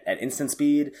at instant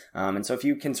speed. And so if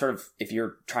you can if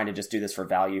you're trying to just do this for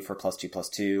value for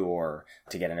 +2/+2 or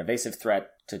to get an evasive threat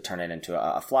to turn it into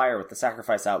a flyer with the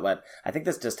sacrifice outlet, I think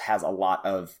this just has a lot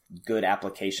of good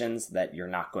applications that you're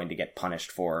not going to get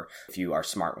punished for if you are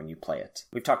smart when you play it.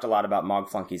 We've talked a lot about Mog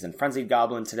Flunkies and Frenzied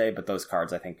Goblin today, but those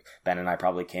cards, I think Ben and I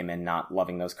probably came in not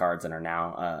loving those cards and are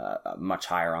now much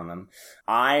higher on them.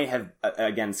 I have,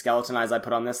 again, Skeletonize I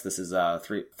put on this. This is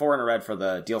 4 and a red for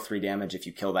the deal 3 damage. If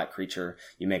you kill that creature,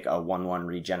 you make a 1/1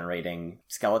 regenerating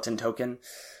skeleton token.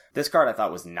 This card I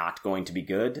thought was not going to be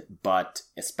good, but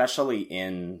especially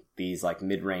in these like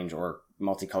mid-range or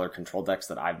multicolor control decks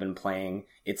that I've been playing,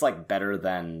 it's like better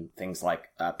than things like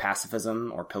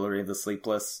Pacifism or Pillory of the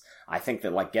Sleepless. I think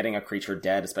that like getting a creature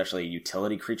dead, especially a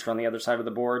utility creature on the other side of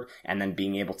the board, and then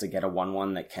being able to get a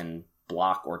 1/1 that can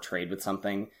block or trade with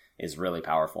something is really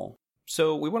powerful.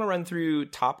 So we want to run through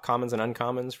top commons and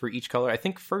uncommons for each color. I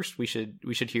think first we should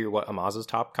hear what Amaz's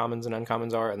top commons and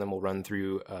uncommons are, and then we'll run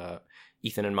through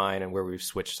Ethan and mine and where we've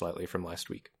switched slightly from last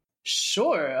week.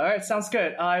 Sure. All right. Sounds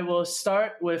good. I will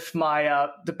start with my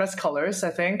the best colors, I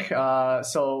think.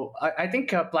 So I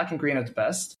think black and green are the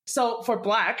best. So for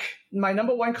black, my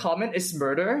number one common is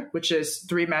Murder, which is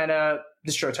 3 mana,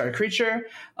 destroy target creature.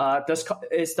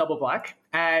 Is double black.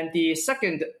 And the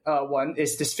second one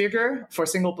is Disfigure. For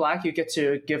single black, you get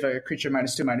to give a creature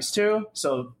 -2/-2.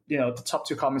 So, the top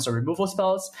 2 commons are removal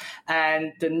spells.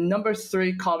 And the number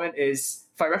 3 common is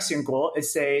Phyrexian Ghoul.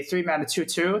 It's a 3 mana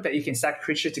 2/2 that you can sack a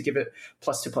creature to give it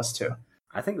 +2/+2.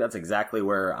 I think that's exactly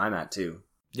where I'm at too.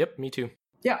 Yep, me too.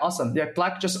 Yeah, awesome. Yeah,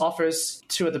 black just offers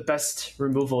 2 of the best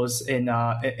removals in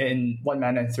 1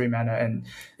 mana and 3 mana, and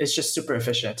it's just super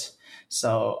efficient.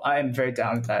 So I am very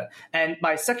down with that. And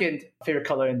my second favorite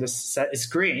color in this set is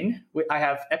green. I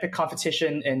have Epic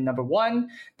Competition in number 1.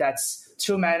 That's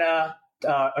 2 mana.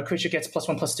 A creature gets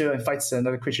 +1/+2 and fights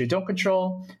another creature you don't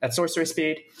control at sorcery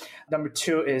speed. Number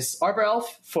 2 is Arbor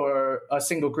Elf. For a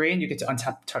single green, you get to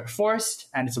untap target forest,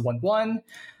 and it's a 1/1.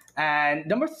 And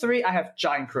number 3, I have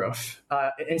Giant Growth,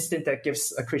 an instant that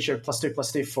gives a creature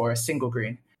 +3/+3 for a single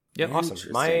green. Yeah,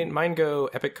 awesome. Mine go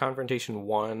Epic Confrontation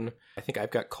 1. I think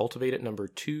I've got Cultivate at number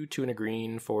 2, 2 and a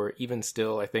green for even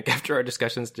still, I think, after our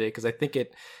discussions today, because I think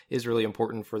it is really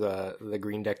important for the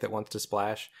green deck that wants to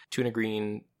splash. 2 and a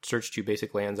green, search 2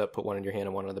 basic lands up, put 1 in your hand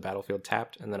and 1 on the battlefield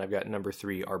tapped, and then I've got number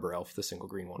 3, Arbor Elf, the single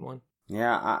green 1/1.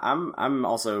 Yeah, I'm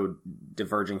also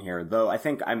diverging here, though. I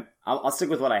think I'll stick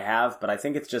with what I have, but I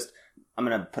think it's just I'm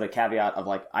gonna put a caveat of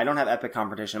I don't have Epic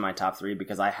Confrontation in my top 3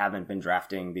 because I haven't been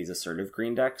drafting these assertive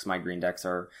green decks. My green decks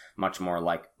are much more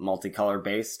multicolor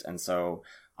based, and so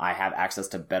I have access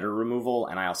to better removal,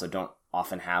 and I also don't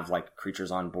often have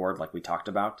creatures on board like we talked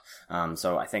about.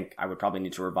 So I think I would probably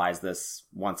need to revise this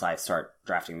once I start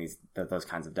drafting those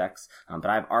kinds of decks. But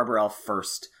I have Arbor Elf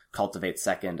first, Cultivate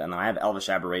second, and then I have Elvish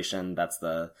Aberration. That's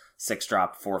the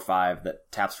 6-drop 4/5 that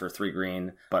taps for 3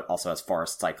 green, but also has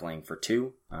Forest Cycling for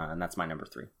 2, and that's my number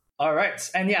 3. All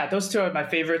right. And yeah, those 2 are my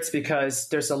favorites because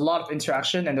there's a lot of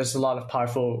interaction and there's a lot of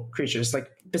powerful creatures,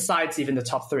 besides even the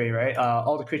top 3, right?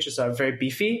 All the creatures are very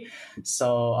beefy.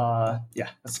 So yeah,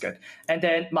 that's good. And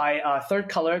then my third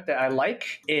color that I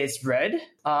like is red.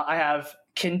 I have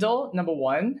Kindle, number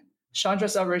 1,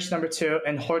 Chandra's Outrage, number 2,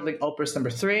 and Hordling Outburst, number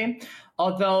 3.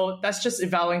 Although that's just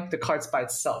evaluating the cards by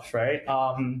itself, right?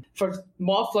 For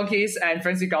Mob Flunkies and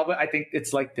Frenzy Goblin, I think it's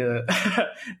the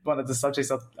one of the subjects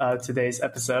of today's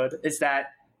episode is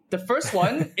that the first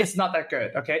one is not that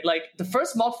good, okay? The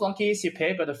first Mob Flunkies you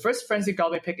pick, but the first Frenzy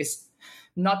Goblin pick is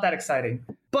not that exciting.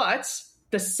 But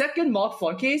the second Mob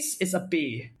Flunkies is a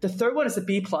B. The third one is a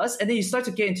B+, and then you start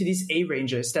to get into these A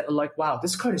ranges that are wow,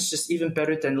 this card is just even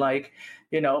better than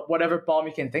whatever bomb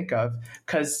you can think of,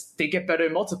 because they get better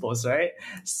in multiples, right?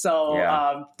 So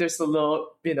yeah. There's a little,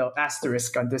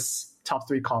 asterisk on this top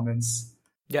 3 commons.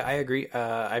 Yeah, I agree.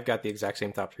 I've got the exact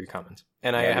same top 3 commons.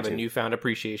 And I have a newfound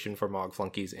appreciation for Mog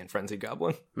Flunkies and Frenzy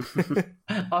Goblin.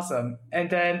 Awesome. And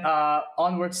then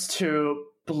onwards to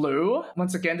blue.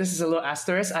 Once again, this is a little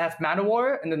asterisk. I have Mana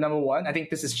War in the number 1. I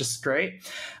think this is just great.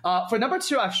 For number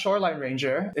 2, I have Shoreline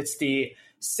Ranger. It's the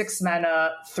 6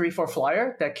 mana 3/4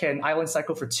 flyer that can island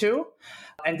cycle for 2.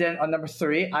 And then on number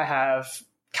 3, I have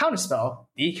Counterspell,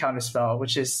 the Counterspell,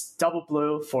 which is double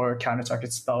blue for counter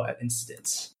target spell at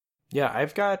instant. Yeah,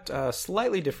 I've got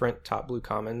slightly different top blue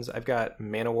commons. I've got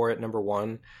Mana War at number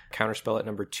 1, Counterspell at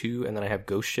number 2, and then I have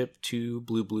Ghost Ship 2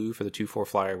 blue for the 2/4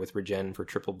 flyer with Regen for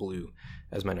triple blue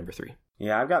as my number 3.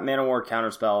 Yeah, I've got Mana War,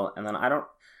 Counterspell, and then I'm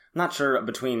not sure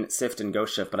between Sift and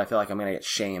Ghost Ship, but I feel like I'm gonna get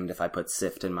shamed if I put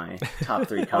Sift in my top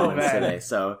 3 commons today.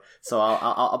 So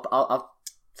I'll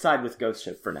side with Ghost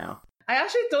Ship for now. I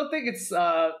actually don't think it's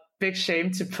big shame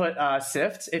to put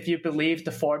Sift if you believe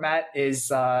the format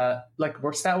is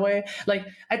works that way.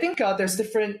 I think there's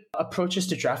different approaches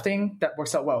to drafting that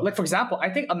works out well. For example, I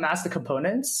think Amaz the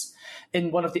Components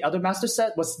in one of the other master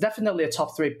set was definitely a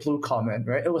top 3 blue common,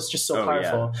 right? It was just so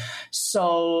powerful. Yeah.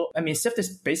 So Sift is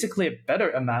basically a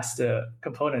better Amaz the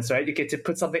Components, right? You get to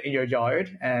put something in your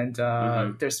yard, and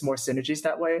there's more synergies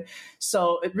that way.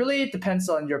 So it really depends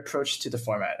on your approach to the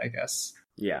format, I guess.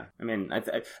 Yeah,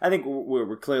 I think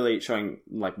we're clearly showing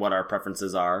what our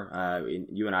preferences are.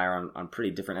 You and I are on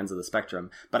pretty different ends of the spectrum,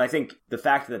 but I think the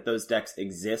fact that those decks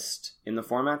exist in the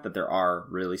format, that there are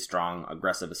really strong,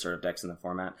 aggressive, assertive decks in the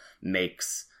format,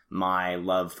 makes my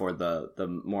love for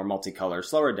the more multicolor,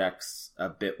 slower decks a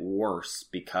bit worse,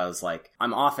 because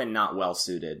I'm often not well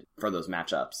suited for those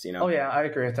matchups. Oh yeah, I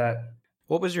agree with that.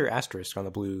 What was your asterisk on the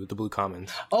blue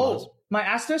commons? Oh, my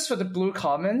asterisk for the blue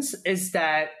commons is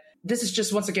that this is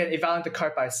just, once again, evaluating the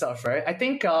card by itself, right? I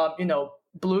think,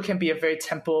 blue can be a very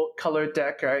temple colored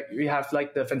deck, right? You have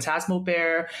like the Phantasmal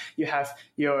Bear, you have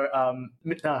your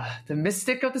the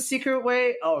Mystic of the Secret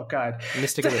Way. Oh god,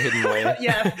 Mystic of the Hidden Way.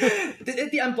 Yeah,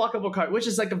 the unblockable card, which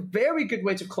is like a very good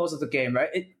way to close out the game, right?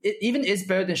 It even is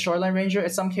better than Shoreline Ranger in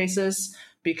some cases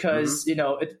because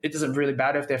it doesn't really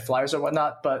matter if they're flyers or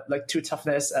whatnot, but like 2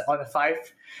 toughness on a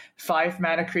 5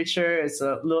 mana creature is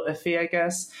a little iffy, I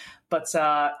guess. But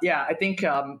I think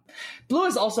blue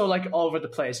is also like all over the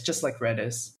place, just like red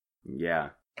is. Yeah.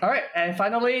 All right, and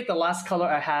finally, the last color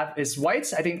I have is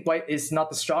white. I think white is not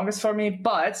the strongest for me,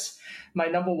 but my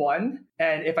number one,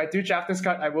 and if I do draft this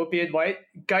card, I will be in white,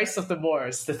 Geist of the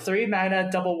Moors, the 3 mana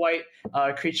double white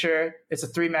creature. It's a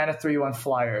 3 mana 3/1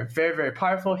 flyer. Very, very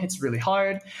powerful, hits really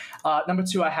hard. Number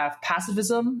 2, I have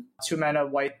Pacifism, 2 mana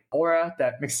white aura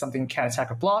that makes something can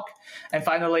attack or block. And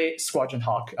finally, Squadron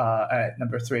Hawk at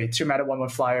number 3, 2 mana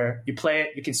 1/1 flyer. You play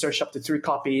it, you can search up to 3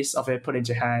 copies of it, put it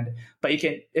into your hand, but you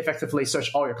can effectively search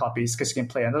all your copies because you can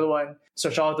play another one,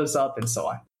 search all of those up, and so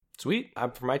on. Sweet.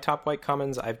 For my top white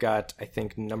commons, I've got, I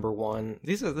think, number 1.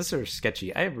 These are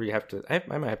sketchy. I might have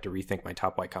to rethink my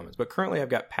top white commons. But currently, I've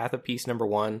got Path of Peace number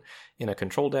 1 in a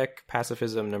control deck,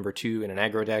 Pacifism number 2 in an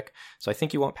aggro deck. So I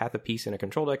think you want Path of Peace in a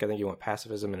control deck. I think you want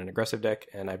Pacifism in an aggressive deck,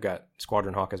 and I've got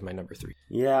Squadron Hawk as my number 3.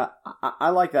 Yeah, I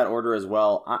like that order as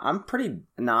well. I'm pretty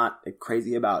not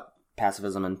crazy about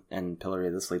Pacifism and Pillory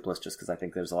of the Sleepless just because I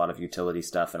think there's a lot of utility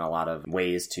stuff and a lot of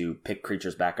ways to pick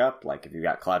creatures back up, like if you've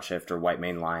got Cloud Shift or White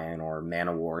Mane Lion or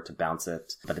Mana War to bounce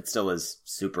it, but it still is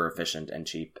super efficient and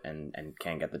cheap and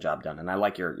can get the job done. And I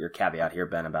like your caveat here,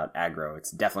 Ben, about aggro. It's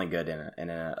definitely good in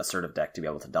an assertive deck to be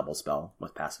able to double spell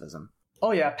with Pacifism.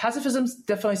 Oh yeah, Pacifism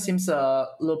definitely seems a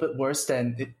little bit worse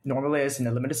than it normally is in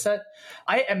a limited set.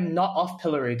 I am not off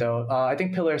Pillory though. I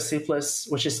think Pillar of Sleepless,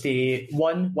 which is the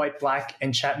 1 white-black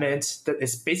enchantment that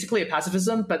is basically a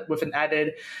Pacifism, but with an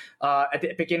added, at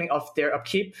the beginning of their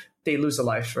upkeep, they lose a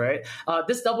life, right?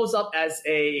 This doubles up as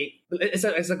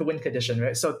it's like a win condition,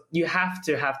 right? So you have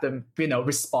to have them,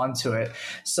 respond to it.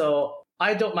 So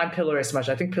I don't mind Pillar as much.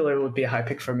 I think Pillar would be a high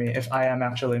pick for me if I am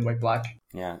actually in white-black.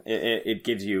 Yeah, it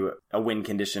gives you a win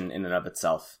condition in and of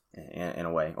itself, in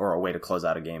a way, or a way to close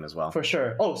out a game as well. For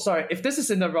sure. Oh, sorry. If this is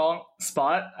in the wrong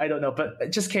spot, I don't know, but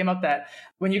it just came up that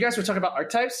when you guys were talking about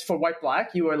archetypes for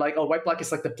white-black, you were like, oh, white-black is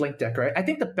like the blink deck, right? I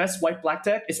think the best white-black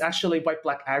deck is actually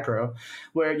white-black aggro,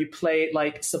 where you play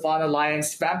like Savannah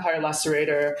Lions, Vampire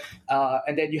Lacerator,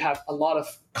 and then you have a lot of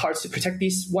cards to protect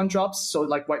these 1-drops, so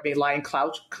like White Mane Lion,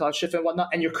 Cloud Shift and whatnot,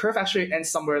 and your curve actually ends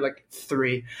somewhere like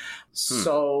 3.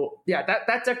 So yeah,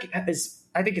 that deck is,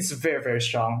 I think it's very, very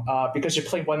strong because you're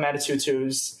playing 1 mana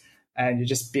 2/2s and you're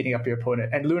just beating up your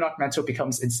opponent. And Lunarch Mantle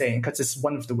becomes insane because it's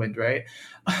 1 of the wind, right?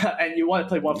 And you want to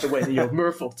play 1 of the wind in your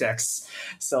Merfolk decks.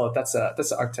 So that's an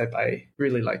archetype I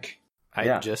really like.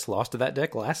 I just lost to that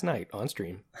deck last night on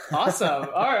stream. Awesome.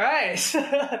 All right.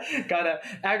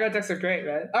 Aggro decks are great,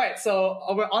 man. All right. So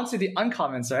we're on to the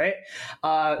uncommons, right?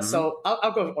 So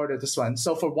I'll go order this one.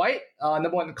 So for white,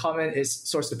 number 1 common is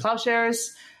Swords to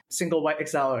Plowshares. Single white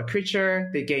exile a creature.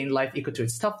 They gain life equal to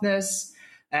its toughness.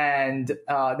 And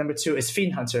number 2 is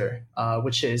Fiend Hunter,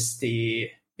 which is the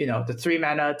 3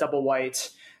 mana double white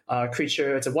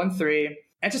creature. It's a 1/3.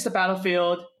 Enters the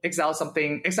battlefield, exile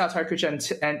something, exile target creature,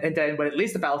 and then when it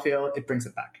leaves the battlefield, it brings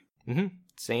it back. Mm-hmm.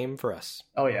 Same for us.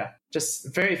 Oh yeah,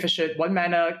 just very efficient. 1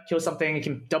 mana, kill something, you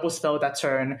can double spell that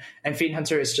turn, and Fiend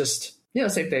Hunter is just,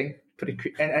 same thing.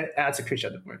 And adds a creature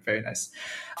on the board. Very nice.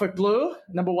 For blue,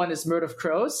 number 1 is Murder of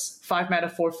Crows, 5 mana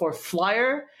 4/4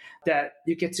 flyer that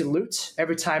you get to loot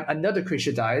every time another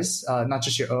creature dies, not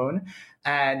just your own.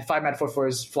 And 5 mana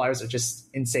 4/4s flyers are just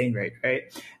insane, right?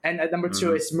 And at number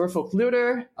 2 is Merfolk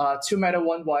Looter, 2 mana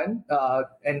 1/1,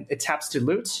 and it taps to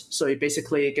loot. So you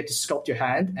basically get to sculpt your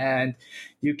hand, and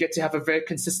you get to have a very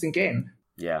consistent game.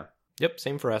 Yeah. Yep,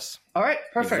 same for us. All right,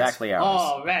 perfect. Exactly ours.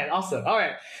 Oh man, awesome. All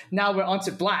right, now we're on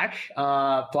to black.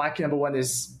 Black number 1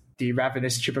 is the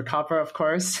Ravenous Chupacabra, of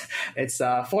course. It's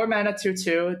 4 mana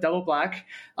 2/2, double black.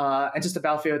 Enters the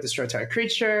battlefield, destroy a target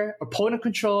creature. Opponent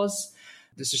controls.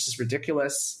 This is just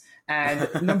ridiculous. And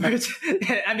number 2,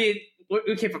 I mean,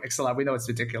 we came from XLR, we know it's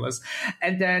ridiculous.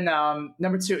 And then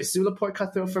number 2 is Zulaport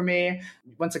Cutthroat for me.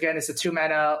 Once again, it's a 2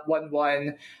 mana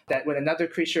 1/1 that when another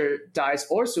creature dies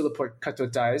or Zulaport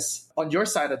Cutthroat dies on your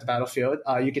side of the battlefield,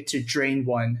 you get to drain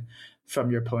 1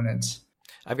 from your opponent.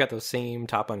 I've got those same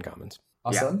top uncommons.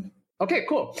 Awesome. Yeah. Okay,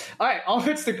 cool. All right,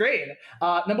 onwards to green.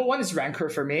 Number 1 is Rancor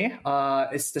for me.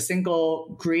 It's the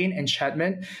single green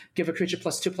enchantment. Give a creature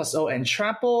 +2/+0 and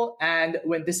trample. And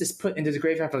when this is put into the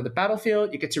graveyard of the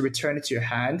battlefield, you get to return it to your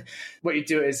hand. What you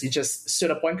do is you just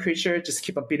set up 1 creature, just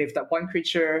keep on beating with that 1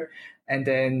 creature, and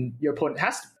then your opponent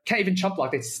can't even chump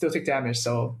block, they still take damage.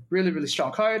 So really, really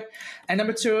strong card. And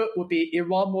number 2 would be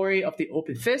Iwamori of the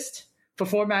Open Fist. For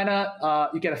 4 mana,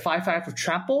 you get a 5/5 with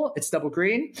Trample. It's double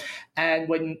green. And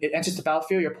when it enters the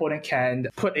battlefield, your opponent can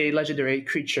put a legendary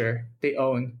creature they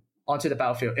own onto the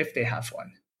battlefield if they have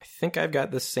one. I think I've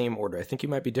got the same order. I think you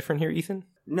might be different here, Ethan.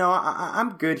 No,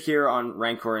 I'm good here on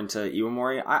Rancor into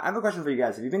Iwamori. I have a question for you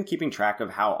guys. Have you been keeping track of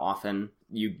how often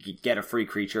you get a free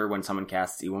creature when someone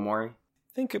casts Iwamori?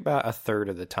 I think about a third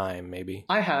of the time, maybe.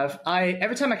 I have.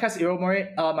 Every time I cast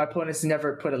Iwamori, my opponents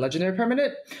never put a legendary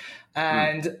permanent.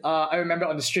 And I remember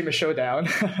on the Streamer Showdown,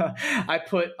 I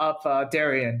put up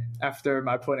Darien after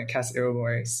my opponent cast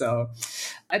Iwamori. So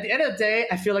at the end of the day,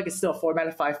 I feel like it's still a 4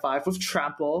 mana 5/5 with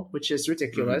Trample, which is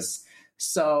ridiculous.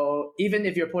 So even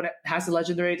if your opponent has a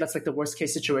legendary, that's like the worst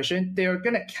case situation, they're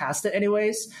going to cast it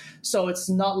anyways. So it's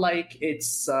not like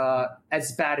it's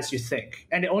as bad as you think.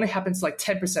 And it only happens like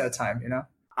 10% of the time, you know?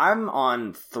 I'm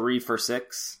on 3 for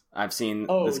 6. I've seen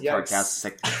this card cast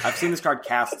 6. I've seen this card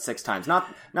cast 6 times. Not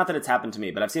that it's happened to me,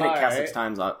 but I've seen it cast 6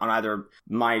 times on either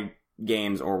my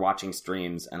games or watching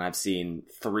streams, and I've seen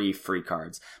 3 free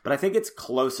cards. But I think it's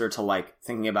closer to like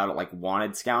thinking about it like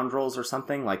Wanted Scoundrels or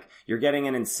something. Like you're getting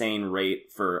an insane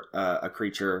rate for a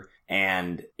creature,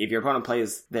 and if your opponent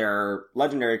plays their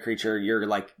legendary creature, you're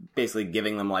like basically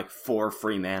giving them like 4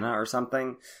 free mana or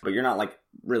something, but you're not like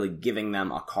really giving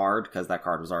them a card because that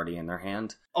card was already in their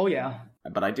hand. Oh yeah.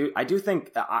 But I do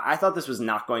think I thought this was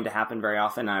not going to happen very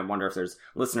often. I wonder if there's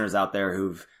listeners out there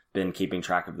who've been keeping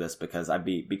track of this, because I'd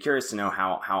be curious to know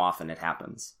how often it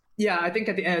happens. Yeah, I think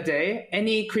at the end of the day,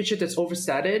 any creature that's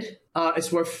overstated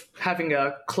is worth having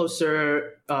a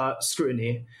closer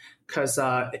scrutiny, because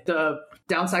the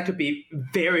downside could be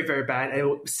very, very bad and it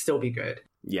will still be good.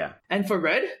 Yeah. And for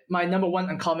red, my number 1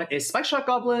 uncommon is Spike Shot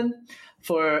Goblin.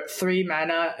 For 3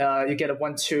 mana, you get a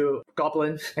 1/2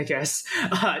 goblin, I guess.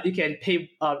 You can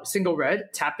pay single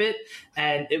red, tap it,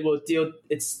 and it will deal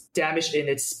its damage in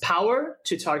its power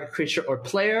to target creature or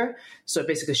player. So it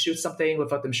basically shoots something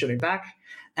without them shooting back.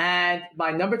 And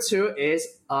my number 2 is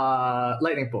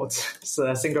Lightning Bolt. So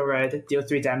a single red, deal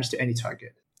 3 damage to any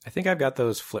target. I think I've got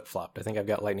those flip-flopped. I think I've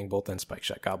got Lightning Bolt and Spike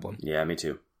Shot Goblin. Yeah, me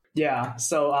too. Yeah,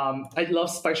 so I love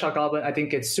Spike Shot Goblin. I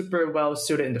think it's super well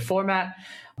suited in the format.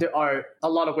 There are a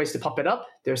lot of ways to pop it up.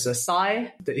 There's a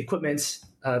Sai, the equipment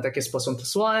that gets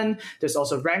 +1/+1. There's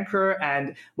also Rancor,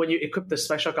 and when you equip the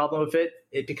Spike Shot Goblin with it,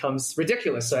 it becomes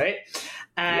ridiculous, right?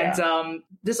 And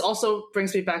this also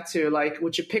brings me back to, like,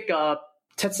 would you pick up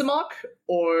Tetsamok,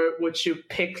 or would you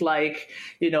pick, like,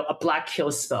 a black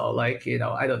kill spell? Like,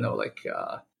 I don't know, like...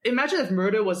 Imagine if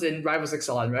Murder was in Rivals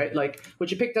Exilon, right? Like,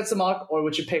 would you pick Tetsamok or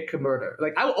would you pick Murder?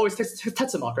 Like, I would always pick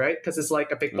Tetsamok, right? Because it's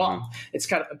like a big bomb. It's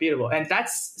kind of unbeatable. And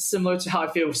that's similar to how I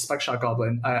feel with Spike Shot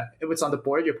Goblin. If it's on the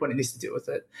board, your opponent needs to deal with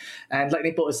it. And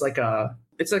Lightning Bolt is like a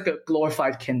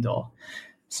glorified Kindle.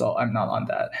 So I'm not on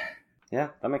that. Yeah,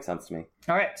 that makes sense to me.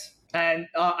 All right. And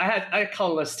I had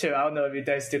colorless too. I don't know if you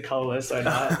guys do colorless or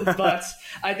not, but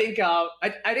I think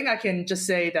I can just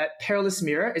say that Perilous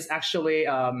Mirror is actually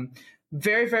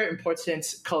very, very important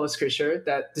colorless creature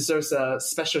that deserves a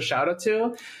special shout out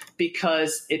to,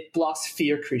 because it blocks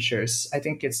fear creatures. I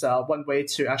think it's one way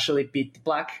to actually beat the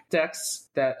black decks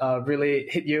that really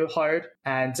hit you hard,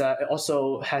 and it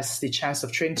also has the chance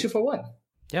of trading 2 for 1.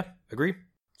 Yeah, agree.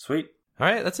 Sweet. All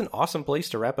right, that's an awesome place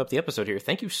to wrap up the episode here.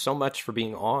 Thank you so much for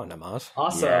being on, Amaz.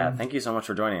 Awesome. Yeah, thank you so much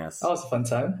for joining us. That was a fun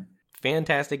time.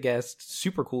 Fantastic guest,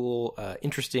 super cool,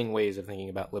 interesting ways of thinking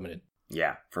about Limited.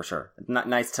 Yeah, for sure.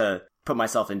 Nice to put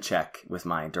myself in check with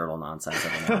my dirtle nonsense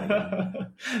every now and again.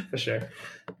 For sure.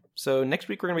 So next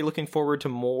week, we're going to be looking forward to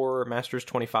more Masters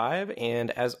 25.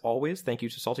 And as always, thank you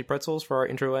to Salty Pretzels for our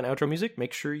intro and outro music.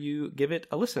 Make sure you give it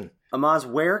a listen. Amaz,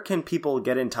 where can people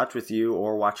get in touch with you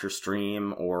or watch your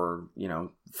stream or,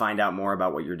 find out more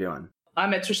about what you're doing?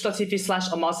 I'm at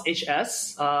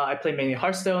twitch.tv/AmazHS. I play mainly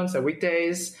Hearthstones on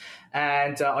weekdays.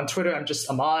 And on Twitter, I'm just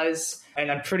Amaz. And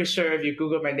I'm pretty sure if you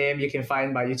Google my name, you can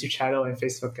find my YouTube channel and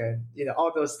Facebook and,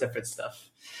 all those different stuff.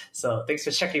 So thanks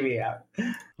for checking me out.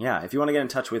 Yeah, if you want to get in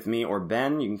touch with me or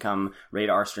Ben, you can come raid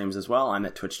our streams as well. I'm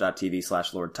at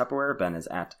twitch.tv/Lord Tupperware. Ben is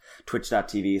at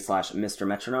twitch.tv/Mr.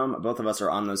 Metronome. Both of us are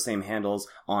on those same handles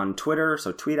on Twitter,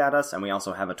 so tweet at us. And we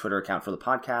also have a Twitter account for the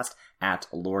podcast at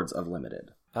Lords of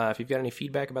Limited. If you've got any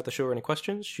feedback about the show or any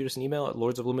questions, shoot us an email at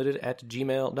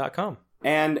lordsoflimited@gmail.com.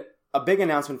 And a big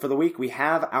announcement for the week. We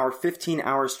have our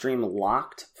 15-hour stream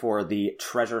locked for the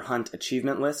Treasure Hunt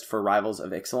achievement list for Rivals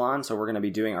of Ixalan. So we're going to be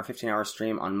doing our 15-hour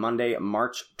stream on Monday,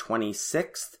 March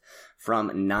 26th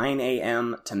from 9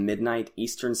 a.m. to midnight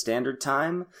Eastern Standard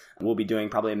Time. We'll be doing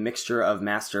probably a mixture of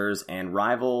Masters and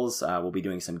Rivals. We'll be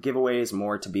doing some giveaways,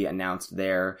 more to be announced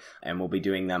there, and we'll be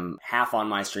doing them half on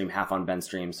my stream, half on Ben's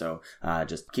stream, so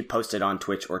just keep posted on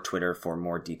Twitch or Twitter for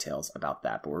more details about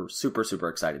that. But we're super, super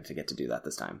excited to get to do that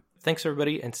this time. Thanks,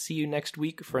 everybody, and see you next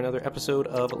week for another episode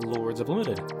of Lords of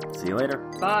Limited. See you later.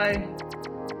 Bye.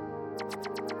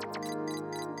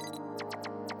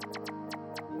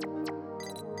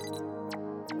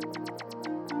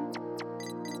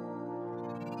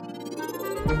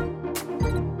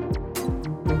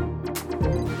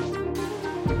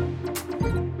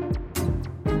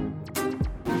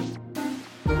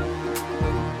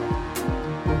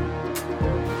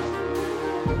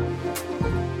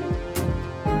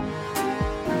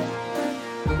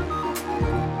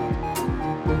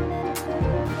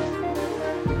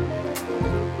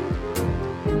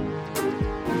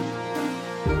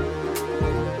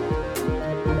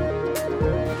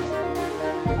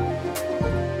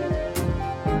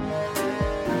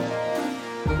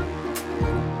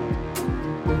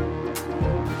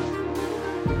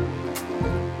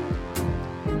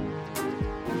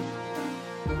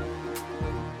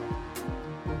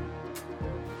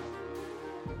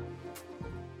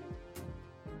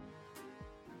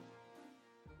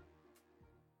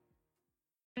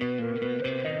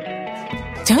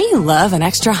 Don't you love an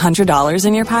extra $100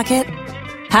 in your pocket?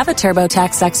 Have a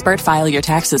TurboTax expert file your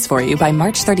taxes for you by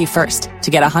March 31st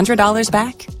to get $100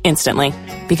 back instantly.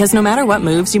 Because no matter what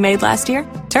moves you made last year,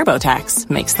 TurboTax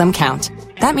makes them count.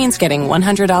 That means getting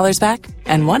 $100 back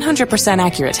and 100%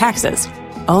 accurate taxes,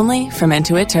 only from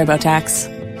Intuit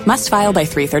TurboTax. Must file by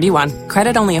 3/31.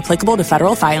 Credit only applicable to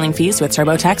federal filing fees with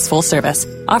TurboTax full service.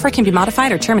 Offer can be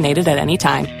modified or terminated at any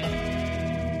time.